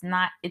 It's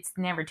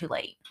never too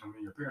late. I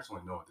mean, your parents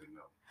only know what they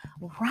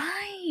know.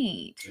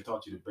 Right. They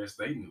taught you the best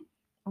they knew.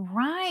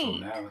 Right.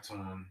 So now it's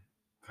on,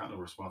 kind of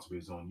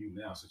responsibility is on you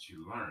now since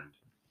you learned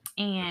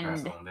to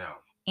pass it on down.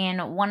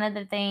 And one of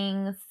the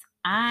things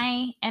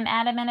I am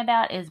adamant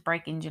about is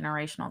breaking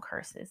generational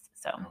curses.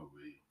 So Oh,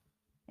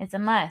 it's a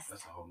must.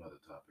 That's a whole nother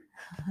topic.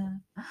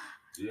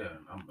 Yeah,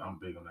 I'm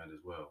big on that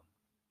as well.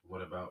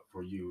 What about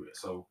for you?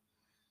 So,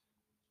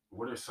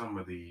 what are some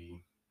of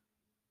the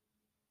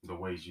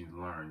ways you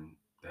learn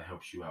that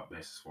helps you out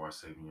best as far as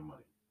saving your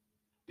money?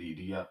 Do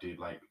you have to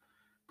like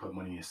put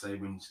money in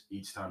savings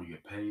each time you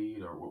get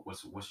paid, or what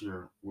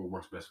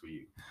works best for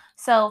you?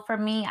 So for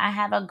me, I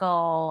have a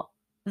goal.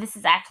 This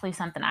is actually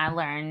something I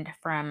learned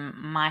from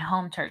my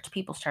home church,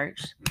 People's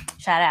Church.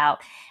 Shout out.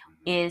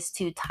 Is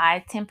to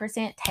tithe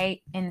 10%,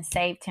 take and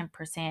save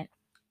 10%,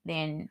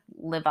 then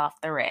live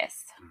off the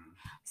rest.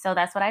 So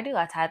that's what I do.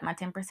 I tithe my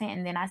 10%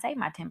 and then I save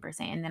my 10%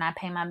 and then I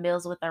pay my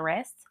bills with the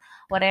rest.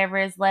 Whatever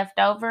is left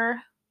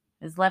over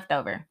is left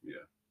over. Yeah.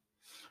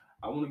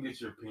 I want to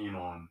get your opinion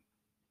on.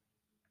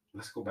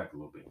 Let's go back a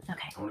little bit.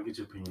 Okay. I want to get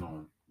your opinion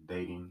on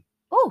dating.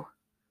 Ooh.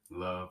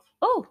 Love.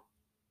 Ooh.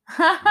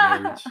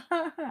 Marriage.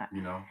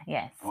 You know.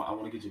 Yes. I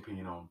want to get your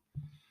opinion on.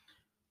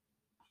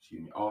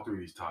 Excuse me. All three of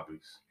these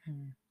topics.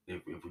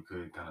 If we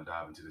could kind of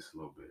dive into this a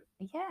little bit.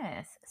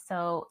 Yes.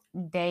 So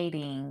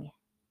dating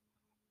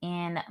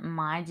in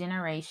my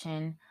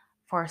generation,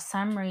 for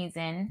some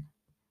reason,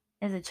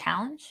 is a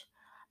challenge.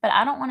 But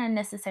I don't want to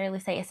necessarily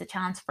say it's a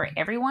challenge for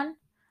everyone.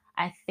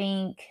 I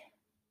think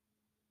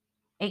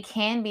it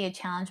can be a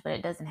challenge, but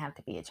it doesn't have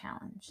to be a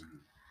challenge.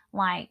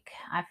 Like,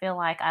 I feel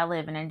like I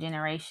live in a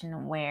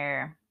generation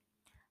where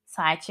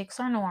side chicks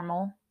are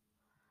normal,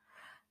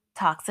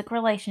 toxic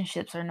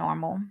relationships are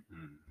normal,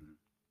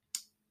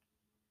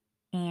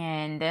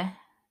 and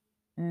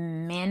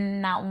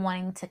men not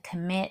wanting to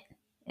commit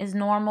is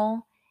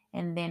normal,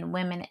 and then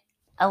women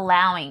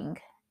allowing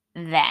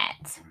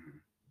that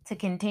to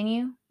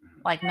continue,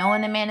 like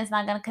knowing the man is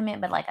not going to commit,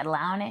 but like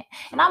allowing it.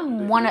 And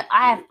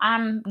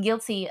I'm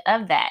guilty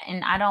of that,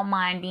 and I don't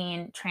mind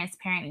being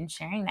transparent and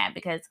sharing that,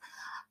 because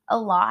a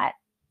lot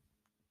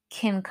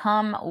can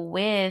come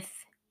with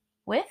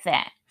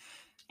that.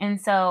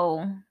 And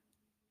so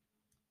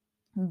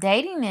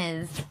dating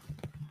is,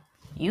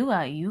 you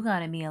got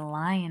to be a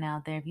lion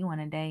out there if you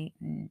want to date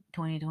in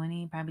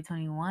 2020, probably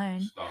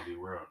 21.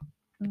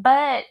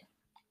 But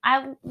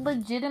I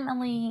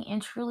legitimately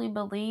and truly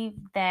believe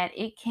that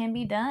it can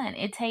be done.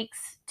 It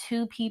takes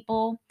two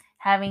people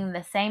having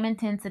the same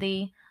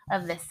intensity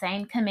of the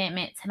same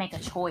commitment to make a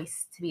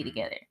choice to be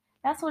together.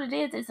 That's what it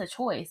is. It's a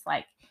choice.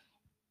 Like,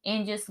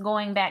 and just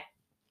going back,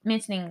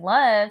 mentioning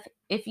love,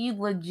 if you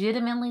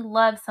legitimately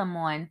love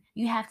someone,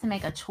 you have to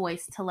make a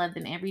choice to love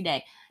them every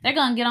day. They're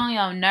going to get on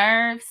your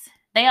nerves.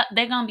 They're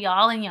going to be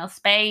all in your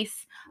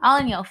space, all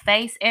in your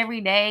face every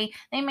day.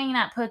 They may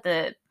not put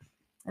the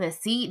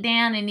seat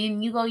down, and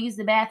then you go use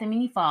the bathroom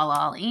and you fall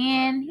all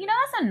in. You know,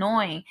 that's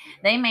annoying.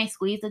 They may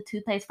squeeze the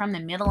toothpaste from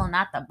the middle and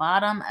not the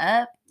bottom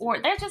up.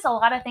 Or there's just a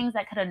lot of things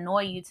that could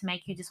annoy you to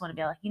make you just want to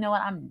be like, you know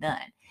what, I'm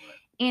done.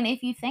 And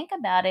if you think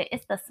about it,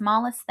 it's the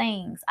smallest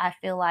things I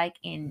feel like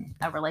in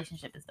a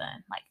relationship is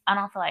done. Like, I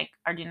don't feel like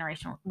our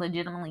generation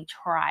legitimately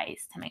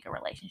tries to make a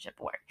relationship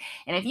work.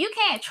 And if you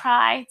can't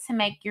try to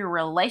make your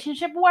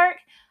relationship work,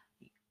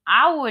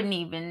 I wouldn't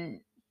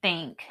even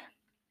think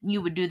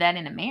you would do that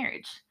in a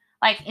marriage.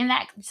 Like, in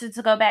that,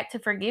 to go back to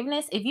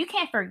forgiveness, if you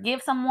can't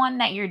forgive someone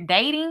that you're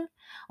dating,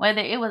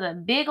 whether it was a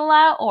big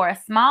lie or a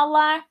small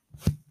lie,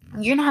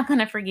 you're not going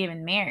to forgive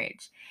in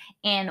marriage.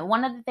 And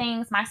one of the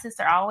things my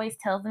sister always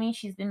tells me,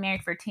 she's been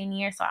married for 10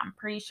 years, so I'm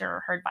pretty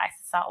sure her advice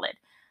is solid.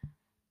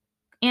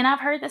 And I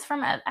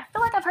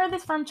feel like I've heard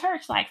this from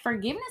church. Like,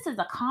 forgiveness is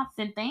a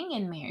constant thing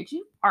in marriage.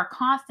 You are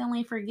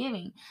constantly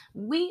forgiving.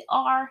 We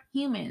are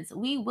humans.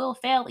 We will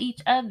fail each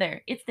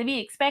other. It's to be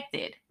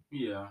expected.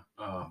 Yeah,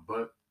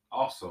 but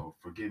also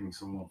forgiving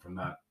someone for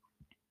not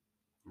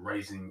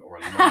raising or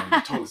learning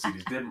the toilet seat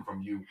is different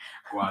from you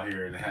go out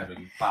here and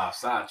having 5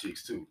 side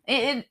chicks too.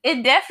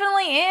 It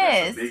definitely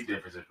is. That's a big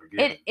difference in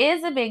forgiving. It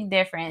is a big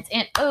difference.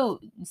 And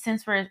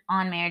since we're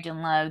on marriage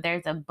and love,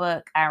 there's a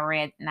book I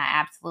read and I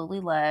absolutely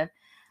love.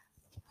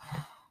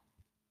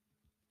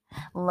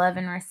 Love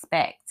and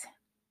Respect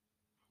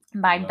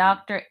by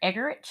Dr.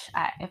 Egerich.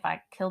 If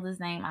I killed his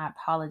name, I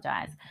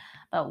apologize.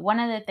 But one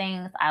of the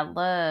things I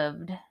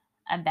loved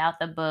about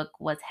the book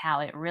was how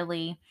it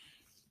really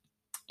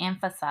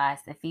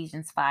emphasized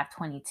Ephesians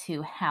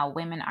 5:22, how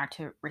women are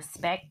to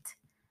respect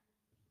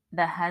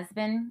the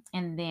husband,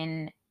 and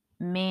then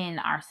men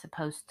are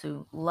supposed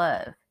to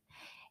love.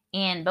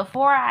 And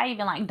before I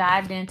even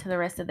dived into the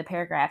rest of the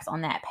paragraphs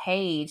on that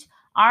page,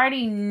 I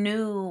already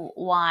knew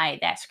why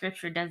that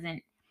scripture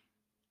doesn't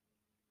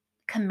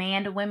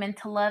command women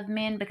to love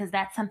men, because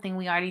that's something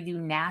we already do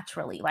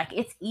naturally. Like,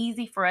 it's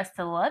easy for us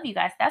to love you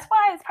guys. That's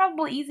why it's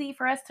probably easy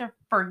for us to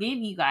forgive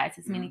you guys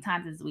as many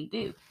times as we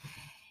do.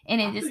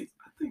 And I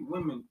think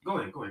women. Go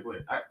ahead. Go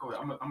ahead.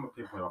 I'm gonna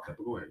pinpoint off that,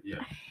 but go ahead. Yeah.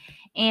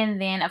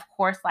 And then, of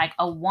course, like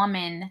a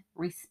woman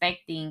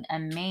respecting a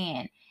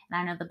man. And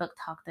I know the book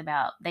talked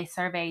about, they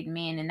surveyed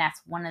men, and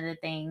that's one of the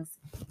things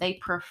they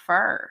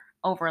prefer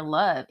over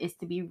love, is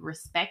to be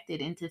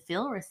respected and to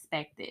feel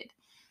respected.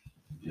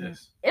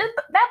 Yes. That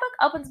book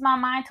opens my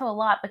mind to a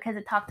lot because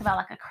it talked about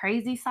like a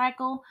crazy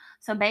cycle.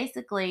 So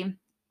basically,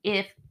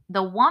 if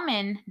the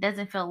woman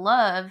doesn't feel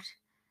loved,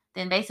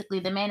 then basically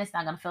the man is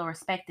not going to feel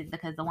respected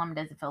because the woman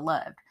doesn't feel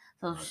loved.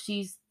 So Right.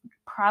 she's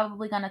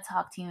probably going to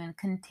talk to you in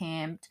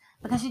contempt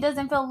because she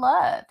doesn't feel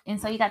loved. And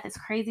so you got this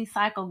crazy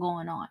cycle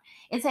going on.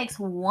 It takes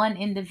one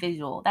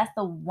individual. That's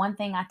the one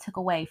thing I took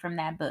away from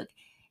that book.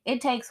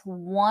 It takes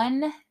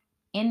one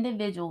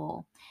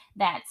individual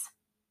that's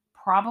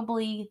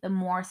probably the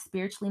more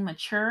spiritually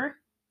mature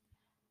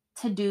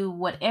to do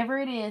whatever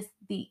it is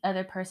the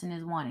other person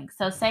is wanting.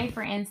 So, say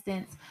for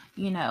instance,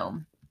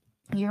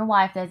 your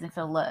wife doesn't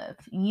feel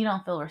loved and you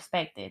don't feel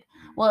respected.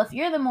 Well, if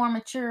you're the more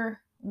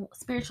mature,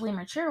 spiritually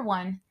mature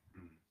one,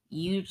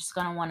 you're just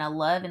going to want to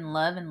love and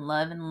love and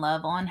love and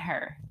love on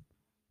her,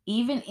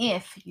 even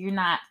if you're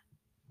not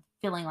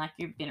feeling like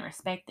you've been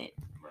respected.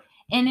 Right.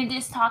 And it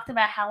just talked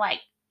about how, like,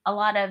 a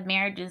lot of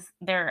marriages,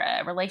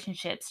 their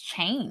relationships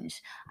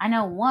change. I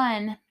know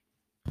one,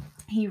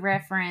 he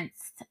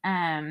referenced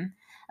a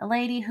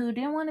lady who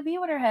didn't want to be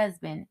with her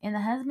husband, and the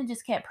husband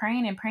just kept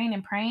praying and praying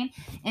and praying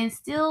and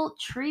still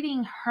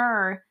treating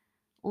her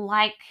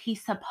like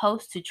he's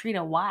supposed to treat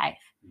a wife.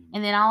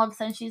 And then all of a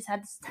sudden she just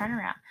had this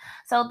turnaround.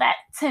 So that,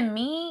 to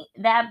me,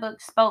 that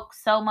book spoke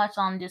so much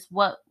on just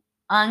what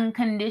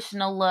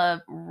unconditional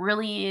love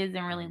really is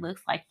and really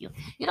looks like. You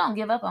don't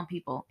give up on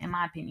people, in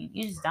my opinion.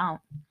 You just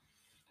don't.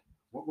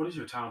 What is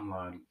your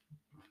timeline?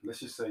 Let's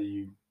just say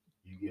you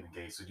get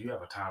engaged. So do you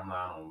have a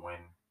timeline on when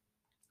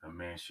a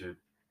man should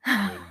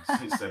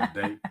set a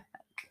date?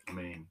 I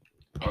mean,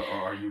 or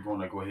are you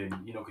going to go ahead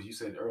and, because you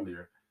said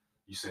earlier,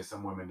 you said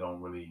some women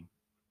don't really,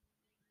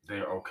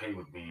 they're okay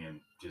with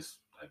being just,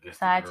 I guess,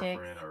 Side the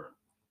girlfriend chicks. or,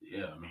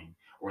 yeah, I mean,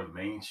 or the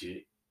main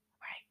chick.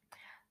 Right.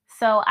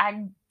 So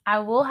I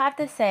will have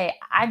to say,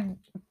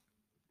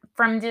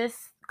 from just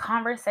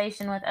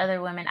conversation with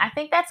other women, I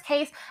think that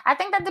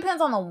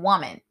depends on the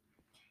woman.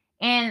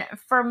 And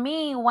for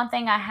me, one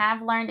thing I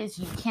have learned is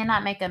you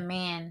cannot make a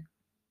man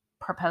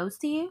propose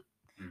to you.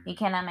 You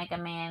cannot make a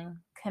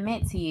man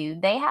commit to you.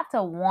 They have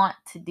to want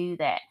to do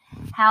that.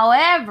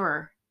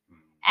 However,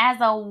 as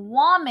a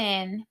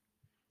woman,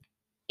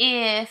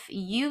 if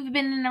you've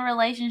been in a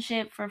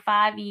relationship for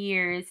 5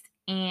 years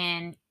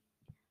and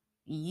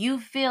you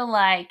feel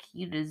like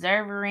you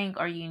deserve a ring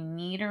or you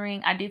need a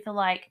ring, I do feel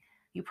like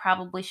you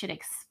probably should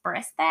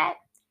express that.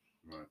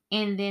 Right.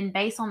 And then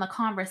based on the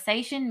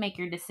conversation, make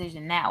your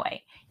decision that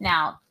way.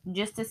 Now,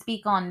 just to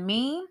speak on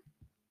me.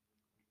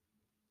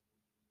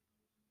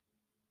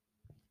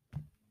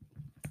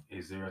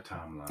 Is there a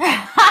timeline?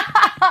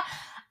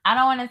 I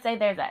don't want to say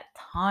there's a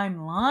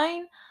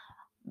timeline,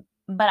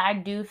 but I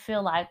do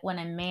feel like when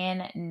a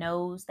man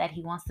knows that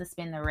he wants to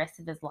spend the rest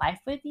of his life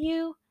with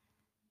you,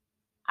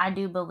 I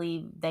do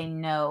believe they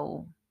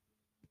know.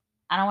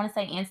 I don't want to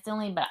say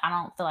instantly, but I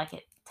don't feel like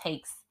it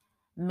takes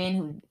men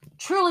who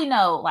truly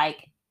know,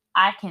 like,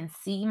 I can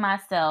see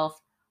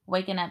myself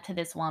waking up to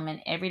this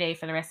woman every day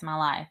for the rest of my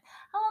life.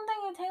 I don't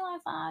think it'd take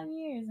like 5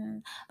 years.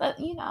 But,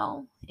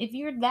 if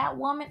you're that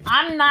woman,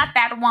 I'm not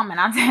that woman.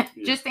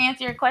 Just to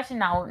answer your question,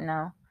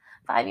 no.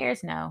 5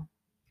 years, no.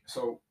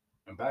 So,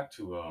 and back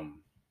to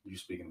you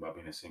speaking about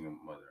being a single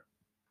mother.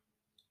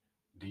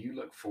 Do you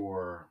look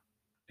for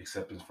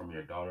acceptance from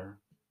your daughter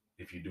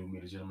if you do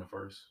meet a gentleman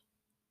first?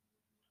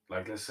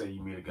 Like, let's say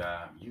you meet a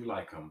guy, you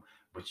like him,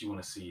 but you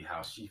want to see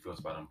how she feels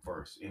about him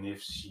first. And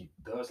if she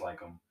does like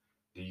him,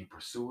 do you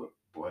pursue it?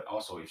 But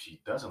also, if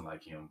she doesn't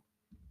like him,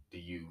 do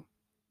you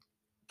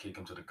kick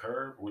him to the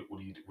curb? What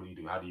do you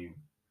do? How do you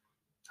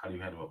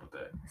handle up with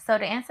that? So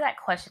to answer that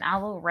question, I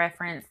will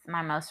reference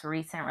my most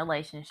recent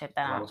relationship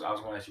that I was going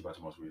to ask you about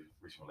your most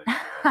recent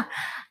relationship.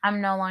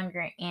 I'm no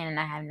longer in, and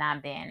I have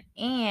not been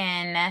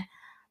in,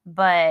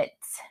 but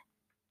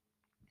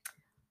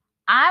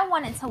I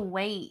wanted to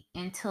wait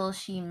until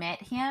she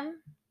met him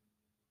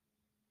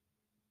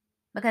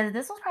because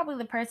this was probably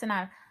the person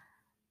that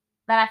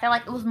I felt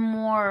like it was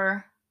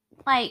more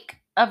like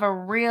of a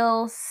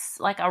real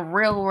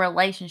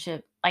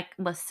relationship, like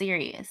was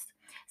serious.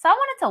 So I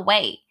wanted to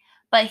wait,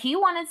 but he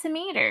wanted to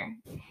meet her.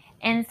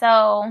 And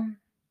so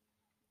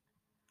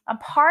a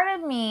part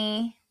of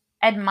me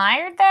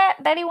admired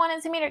that he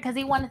wanted to meet her because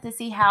he wanted to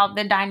see how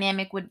the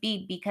dynamic would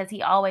be, because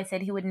he always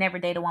said he would never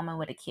date a woman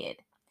with a kid.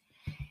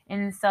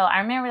 And so I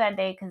remember that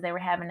day because they were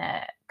having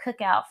a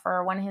cookout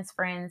for one of his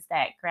friends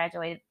that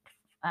graduated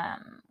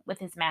with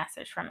his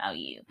master's from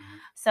OU. Mm-hmm.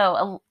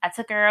 So I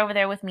took her over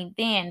there with me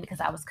then because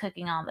I was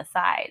cooking on the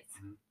sides.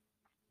 Mm-hmm.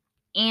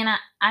 And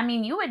I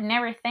mean, you would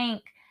never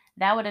think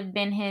that would have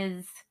been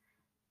his.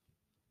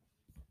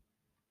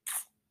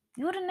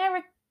 You would have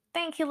never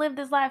think he lived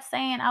his life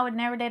saying, I would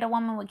never date a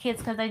woman with kids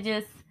because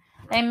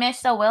they mesh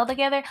so well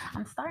together.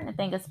 I'm starting to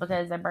think it's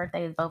because their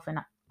birthday is both in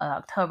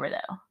October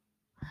though.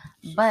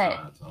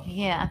 But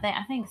yeah,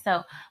 I think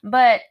so.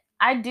 But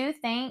I do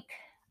think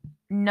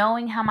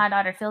knowing how my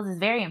daughter feels is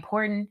very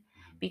important,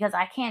 because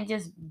I can't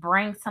just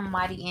bring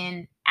somebody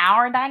in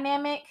our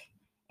dynamic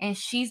and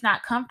she's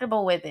not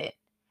comfortable with it.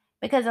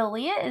 Because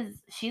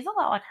she's a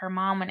lot like her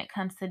mom when it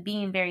comes to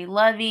being very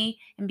lovey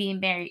and being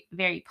very,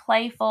 very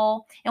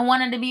playful and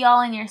wanting to be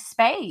all in your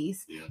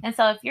space. Yeah. And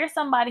so if you're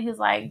somebody who's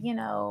like,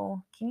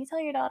 can you tell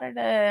your daughter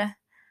to,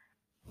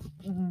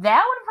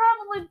 that would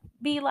probably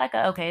be like,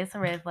 okay, it's a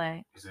red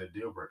flag. Is that a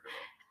deal breaker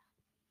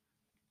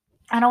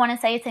though? I don't want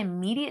to say it's an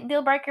immediate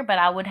deal breaker, but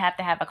I would have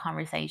to have a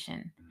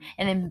conversation.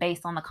 And then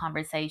based on the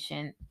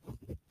conversation,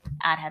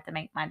 I'd have to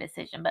make my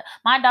decision. But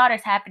my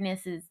daughter's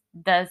happiness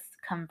does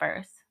come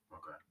first.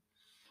 Okay.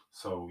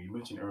 So you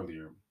mentioned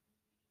earlier,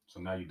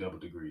 so now you double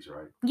degrees,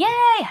 right?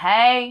 Yay!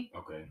 Hey!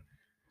 Okay.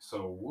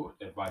 So what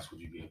advice would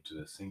you give to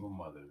the single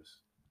mothers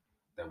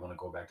that want to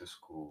go back to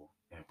school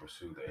and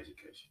pursue the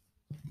education?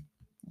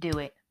 Do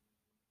it.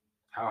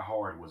 How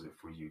hard was it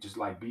for you? Just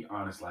like be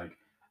honest. Like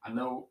I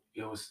know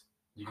it was.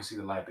 You can see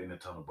the light in the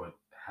tunnel, but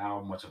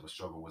how much of a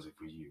struggle was it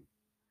for you?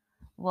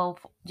 Well,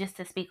 just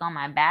to speak on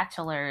my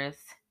bachelor's,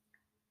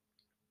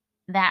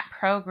 that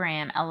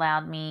program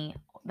allowed me,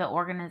 the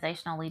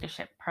organizational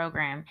leadership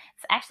program,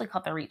 it's actually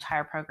called the Reach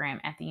Higher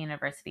program at the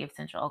University of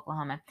Central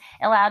Oklahoma,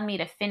 allowed me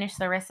to finish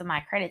the rest of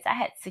my credits. I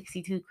had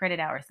 62 credit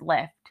hours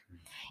left,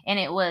 and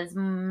it was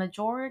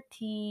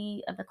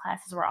majority of the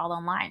classes were all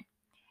online.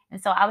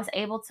 And so I was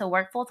able to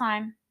work full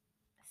time,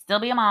 still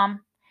be a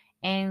mom,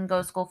 and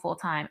go to school full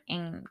time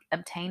and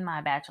obtain my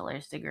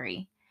bachelor's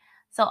degree.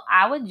 So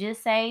I would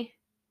just say,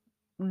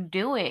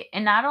 do it.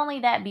 And not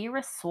only that, be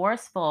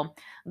resourceful.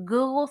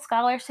 Google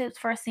scholarships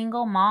for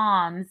single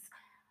moms.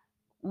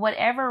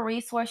 Whatever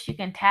resource you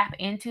can tap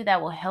into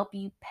that will help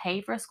you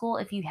pay for school,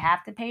 if you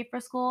have to pay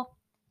for school,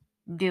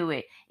 do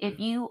it.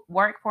 If you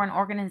work for an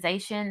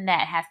organization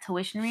that has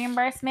tuition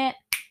reimbursement,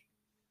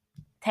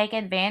 take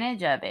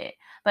advantage of it.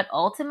 But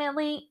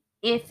ultimately,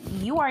 if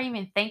you are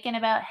even thinking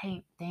about,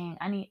 hey, dang,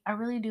 I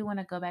really do want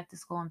to go back to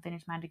school and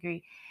finish my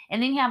degree,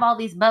 and then you have all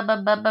these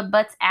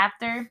buts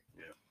after,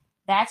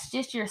 that's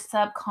just your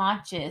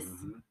subconscious.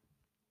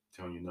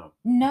 Telling you no.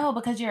 No,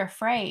 because you're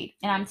afraid.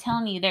 And I'm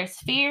telling you, there's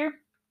fear,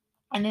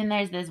 and then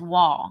there's this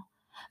wall.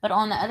 But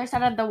on the other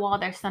side of the wall,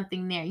 there's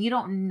something there. You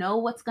don't know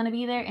what's going to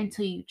be there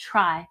until you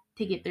try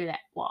to get through that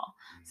wall.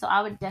 So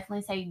I would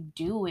definitely say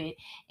do it.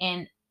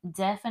 And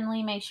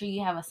definitely make sure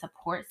you have a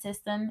support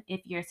system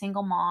if you're a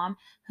single mom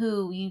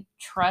who you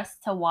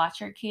trust to watch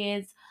your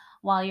kids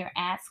while you're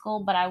at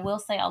school. But I will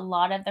say a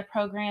lot of the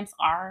programs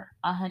are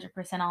 100%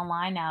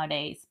 online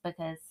nowadays,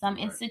 because some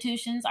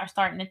institutions are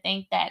starting to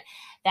think that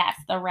that's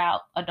the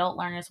route adult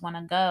learners want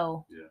to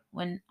go.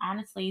 When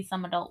honestly,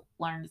 some adult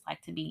learners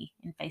like to be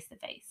in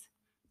face-to-face.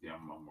 Yeah,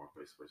 I'm more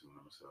face-to-face than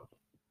myself.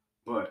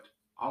 But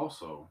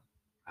also,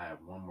 I have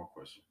one more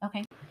question.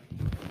 Okay.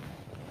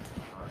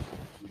 All right,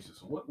 Lisa,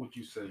 so what would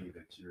you say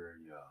that you're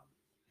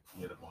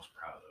the most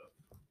proud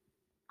of?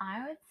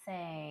 I would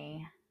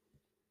say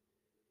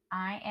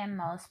I am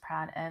most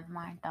proud of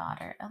my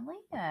daughter,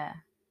 Aaliyah.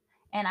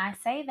 And I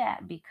say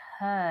that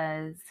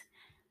because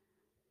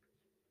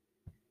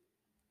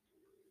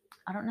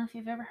I don't know if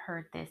you've ever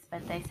heard this,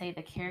 but they say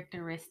the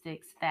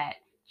characteristics that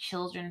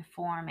children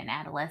form in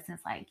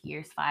adolescence, like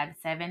years 5 to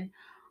 7,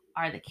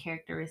 are the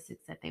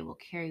characteristics that they will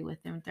carry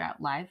with them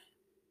throughout life.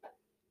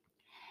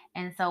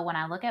 And so when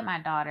I look at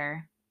my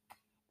daughter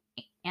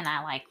and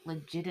I like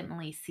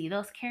legitimately see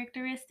those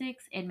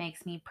characteristics, it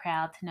makes me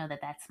proud to know that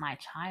that's my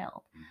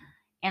child.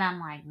 And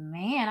I'm like,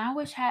 man, I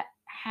wish I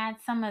had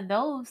some of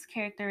those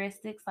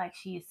characteristics. Like,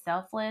 she is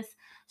selfless,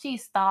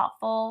 she's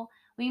thoughtful.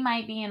 We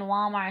might be in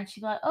Walmart and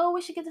she'd be like, oh,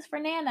 we should get this for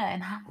Nana.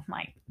 And I'm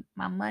like,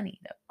 my money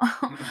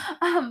though.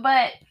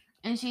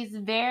 And she's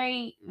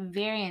very,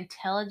 very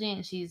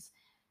intelligent.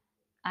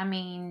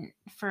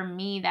 For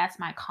me, that's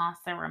my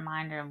constant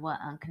reminder of what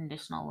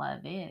unconditional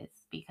love is,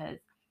 because,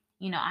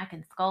 I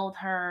can scold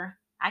her,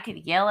 I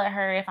could yell at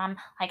her if I'm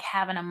like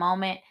having a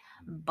moment,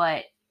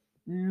 but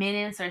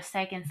minutes or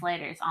seconds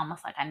later, it's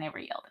almost like I never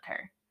yelled at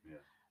her.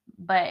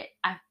 But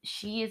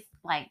she is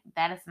like,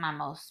 that is my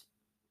most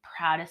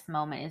proudest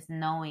moment, is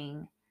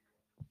knowing.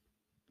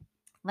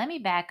 Let me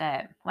back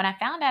up. When I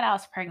found out I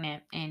was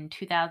pregnant in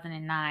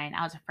 2009,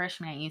 I was a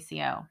freshman at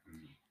UCO.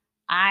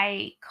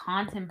 I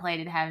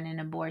contemplated having an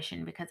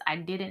abortion because I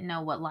didn't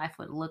know what life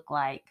would look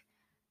like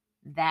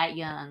that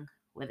young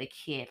with a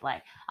kid.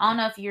 Like, I don't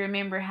know if you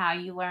remember how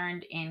you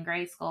learned in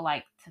grade school,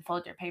 like to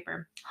fold your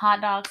paper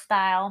hot dog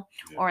style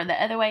or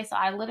the other way. So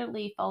I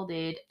literally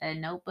folded a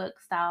notebook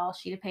style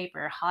sheet of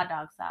paper, hot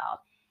dog style.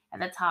 At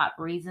the top,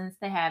 reasons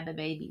to have the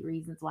baby,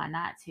 reasons why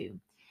not to.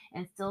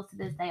 And still to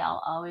this day,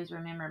 I'll always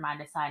remember my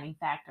deciding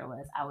factor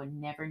was I would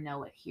never know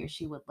what he or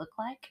she would look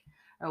like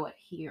or what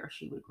he or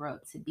she would grow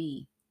up to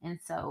be. And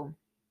so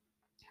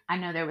I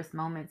know there was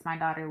moments my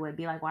daughter would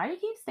be like, why do you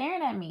keep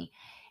staring at me?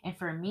 And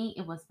for me,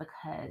 it was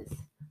because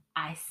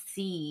I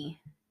see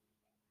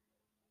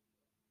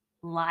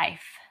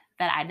life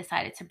that I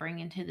decided to bring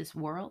into this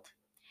world.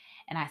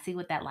 And I see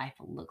what that life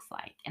looks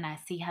like. And I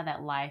see how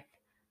that life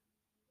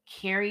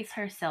carries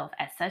herself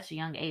at such a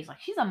young age. Like,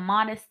 she's a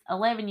modest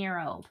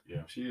 11-year-old.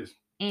 Yeah, she is.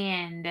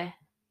 And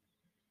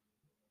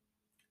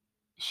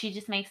she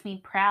just makes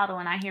me proud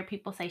when I hear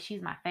people say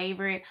she's my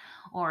favorite,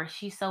 or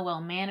she's so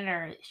well mannered,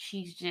 or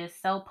she's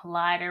just so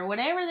polite, or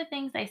whatever the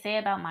things they say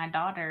about my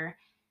daughter.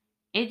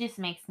 It just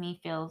makes me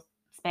feel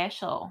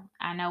special.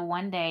 I know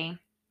one day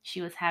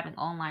she was having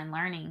online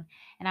learning,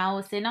 and I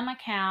was sitting on my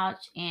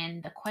couch,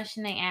 and the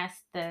question they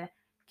asked the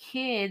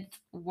kids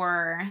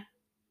were,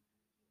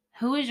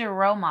 who is your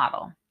role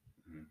model?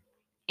 Mhm.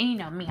 And you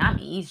know me, I'm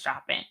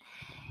eavesdropping.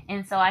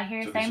 And so I hear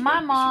her So say, my did she know you in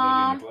the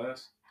mom.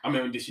 class? I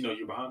mean, did she know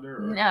you behind her?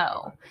 Or okay,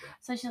 No. okay.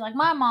 So she's like,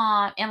 my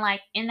mom. And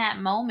like in that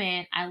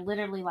moment, I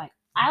literally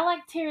I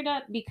like teared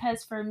up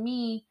because for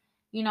me,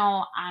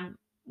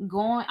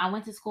 I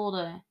went to school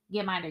to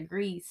get my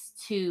degrees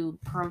to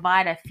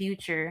provide a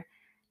future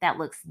that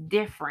looks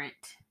different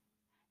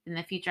than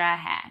the future I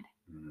had.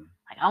 Mm-hmm.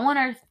 Like I want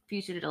our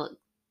future to look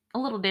a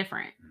little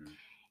different. Mm-hmm.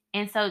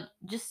 And so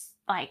just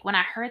like when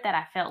I heard that,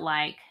 I felt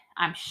like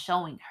I'm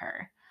showing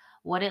her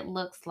what it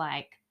looks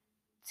like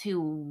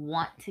to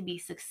want to be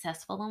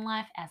successful in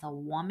life as a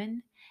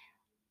woman,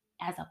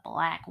 as a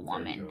Black There you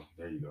woman go.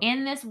 There you go.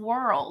 in this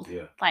world.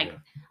 Yeah. Like Yeah.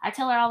 I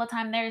tell her all the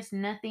time, there's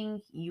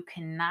nothing you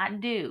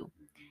cannot do.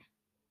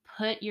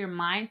 Mm-hmm. Put your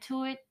mind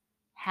to it,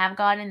 have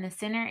God in the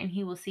center, and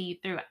He will see you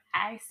through.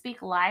 I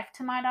speak life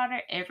to my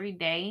daughter every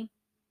day.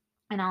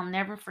 And I'll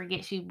never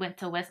forget, she went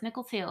to West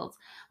Nichols Hills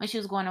when she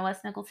was going to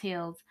West Nichols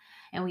Hills,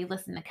 and we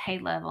listened to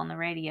K-Love on the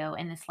radio,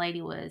 and this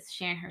lady was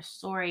sharing her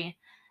story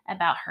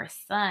about her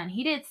son.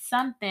 He did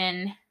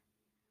something,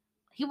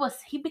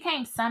 he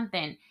became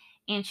something,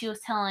 and she was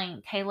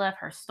telling K-Love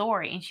her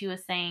story, and she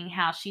was saying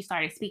how she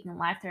started speaking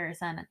life to her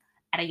son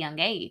at a young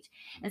age.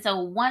 And so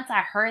once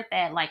I heard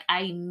that, like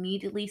I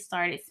immediately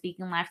started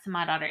speaking life to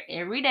my daughter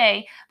every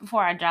day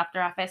before I dropped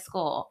her off at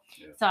school.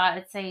 Yeah. So I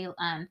would say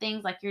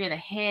things like, you're the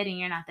head and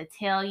you're not the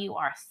tail, you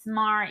are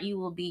smart, you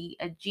will be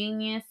a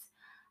genius.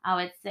 I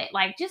would say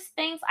like just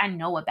things I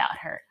know about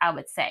her, I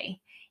would say.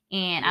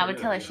 And I would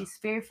tell her Yeah. she's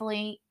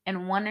fearfully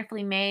and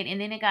wonderfully made. And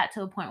then it got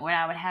to a point where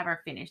I would have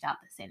her finish out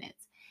the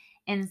sentence.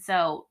 And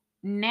so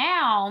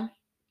now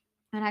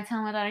when I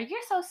tell my daughter, you're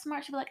so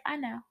smart, she'll be like, I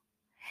know.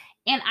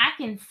 And I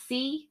can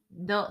see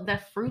the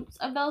fruits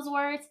of those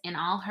words in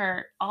all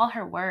her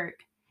work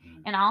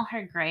Mm-hmm. and all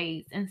her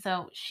grades. And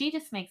so she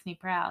just makes me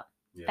proud.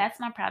 Yeah. That's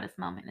my proudest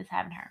moment, is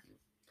having her.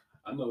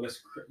 I know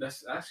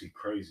that's actually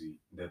crazy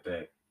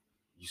that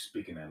you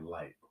speak in that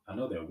light. I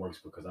know that works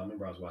because I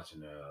remember I was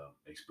watching an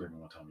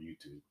experiment one time on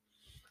YouTube,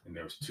 and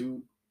there was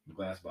two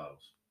glass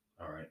bottles.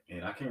 All right,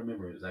 and I can't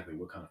remember exactly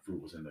what kind of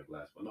fruit was in the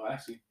glass, but no,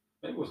 actually,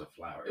 maybe it was a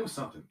flower. It was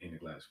something in the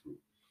glass fruit.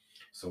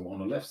 So on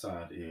the left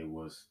side, it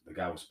was the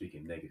guy was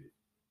speaking negative.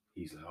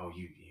 He's like, "Oh,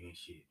 you ain't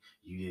shit.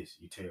 You this.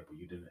 You terrible.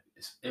 You did that."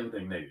 It's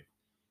everything negative.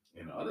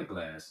 In the other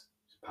glass,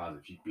 it's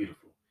positive. You're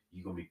beautiful.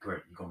 You're gonna be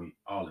great. You're gonna be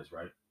all this,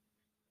 right?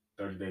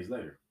 30 days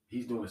later,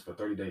 he's doing this for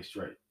 30 days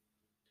straight.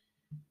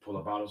 Pull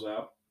the bottles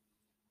out.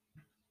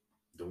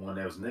 The one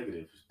that was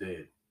negative is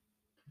dead.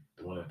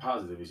 The one that's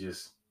positive is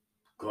just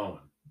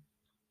glowing.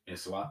 And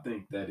so I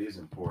think that is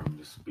important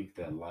to speak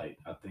that light.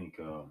 I think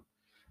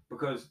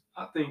because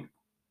I think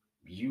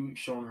you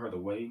showing her the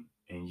way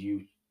and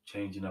you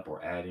changing up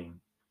or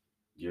adding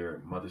your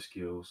mother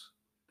skills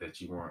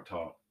that you weren't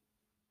taught,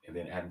 and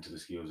then adding to the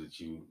skills that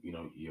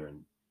you're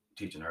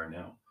teaching her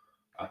now,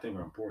 I think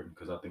are important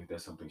because I think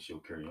that's something she'll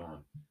carry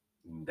on.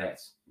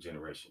 That's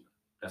generation.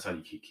 That's how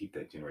you keep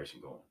that generation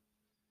going.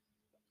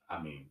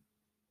 I mean,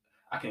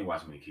 I can't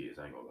watch many kids.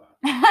 I ain't gonna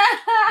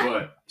lie,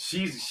 but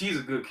she's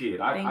a good kid.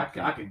 I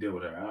can deal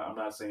with her. I'm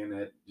not saying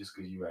that just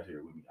because you right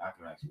here with me. I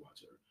can actually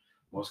watch her.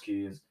 Most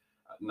kids,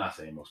 not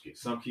saying most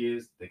kids. Some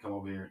kids they come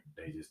over here,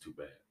 they just too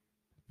bad.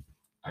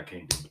 I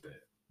can't deal with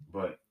that.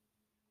 But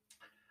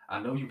I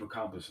know you've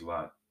accomplished a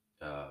lot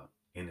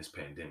in this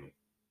pandemic.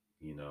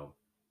 You know,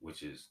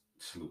 which is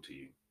salute to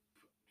you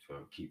for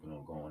keeping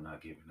on going,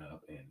 not giving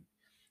up, and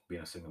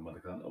being a single mother.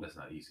 Because I know that's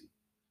not easy,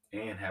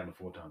 and having a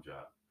full-time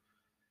job.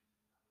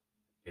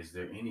 Is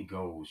there any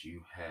goals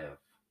you have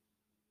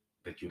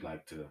that you'd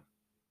like to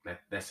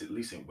that's at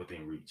least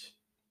within reach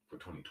for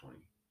 2020?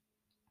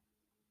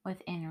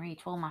 Within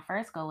reach. Well, my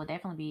first goal would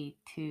definitely be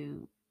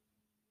to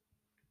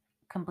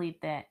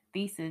complete that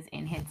thesis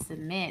and hit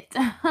submit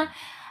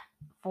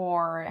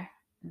for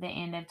the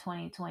end of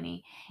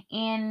 2020.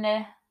 And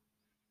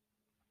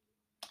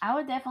I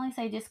would definitely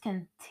say just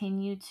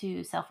continue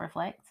to self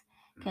reflect,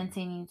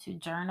 continue to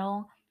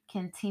journal,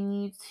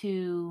 continue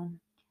to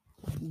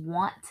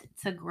want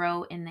to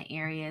grow in the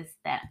areas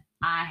that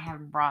I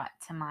have brought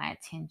to my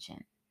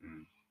attention.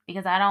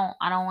 Because I don't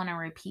want to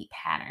repeat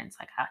patterns.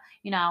 Like I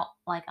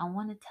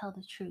want to tell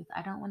the truth.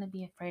 I don't want to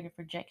be afraid of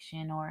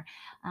rejection, or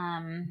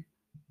I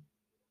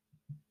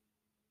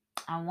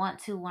want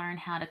to learn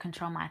how to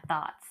control my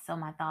thoughts so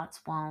my thoughts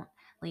won't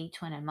lead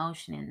to an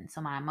emotion, and so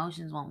my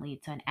emotions won't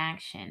lead to an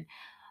action.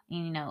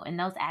 And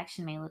those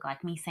actions may look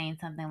like me saying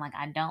something like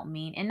I don't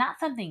mean, and not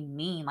something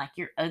mean like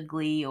you're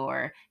ugly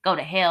or go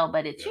to hell,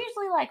 but it's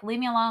usually like leave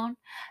me alone.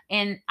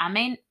 And I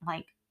mean,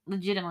 like,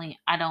 legitimately,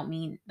 I don't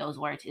mean those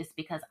words. It's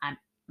because I'm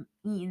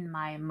in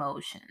my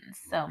emotions.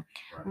 So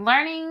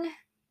learning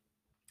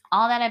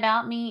all that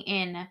about me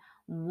and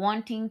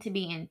wanting to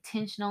be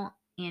intentional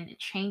in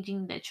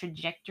changing the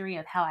trajectory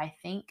of how I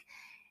think,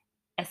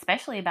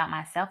 especially about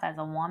myself as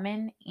a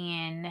woman,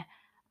 and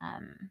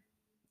um,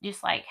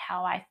 just like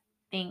how I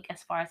think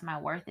as far as my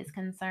worth is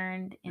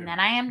concerned, and Yeah. that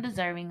I am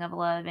deserving of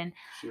love, and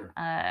Sure.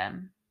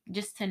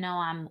 just to know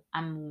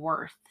I'm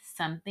worth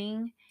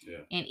something, Yeah.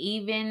 and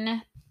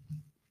even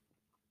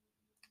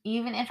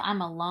if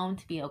I'm alone,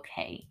 to be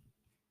okay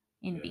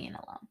in Yeah. being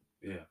alone.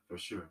 Yeah, for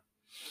sure.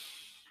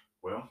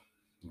 Well,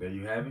 there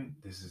you have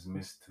it. This is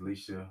Miss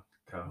Talisha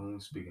Calhoun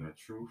speaking the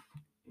truth.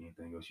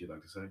 Anything else you'd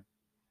like to say?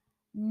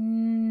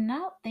 No,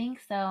 don't think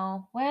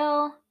so.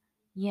 Well,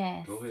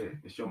 yes. Go ahead.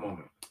 It's your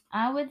moment.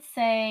 I would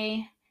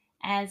say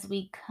as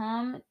we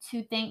come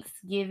to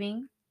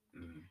Thanksgiving,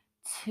 Mhm.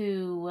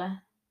 to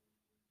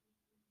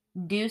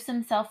do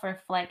some self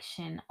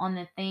reflection on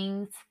the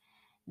things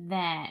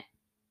that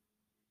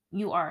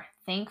you are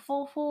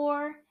thankful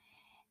for,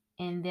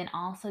 and then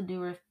also do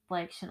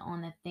reflection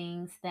on the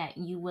things that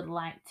you would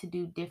like to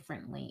do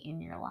differently in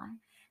your life.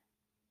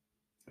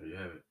 There you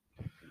have it.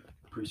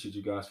 Appreciate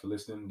you guys for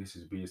listening. This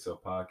is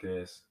BSL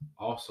Podcast.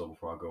 Also,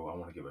 before I go, I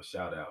want to give a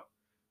shout out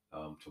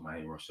to my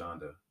Aunt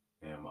Roshonda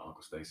and my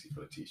Uncle Stacy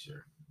for the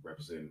t-shirt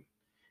representing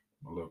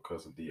my little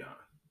cousin Dion.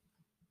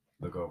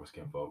 Look over,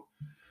 skin folk.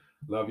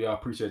 Love y'all.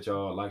 Appreciate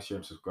y'all. Like, share,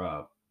 and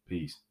subscribe.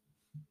 Peace.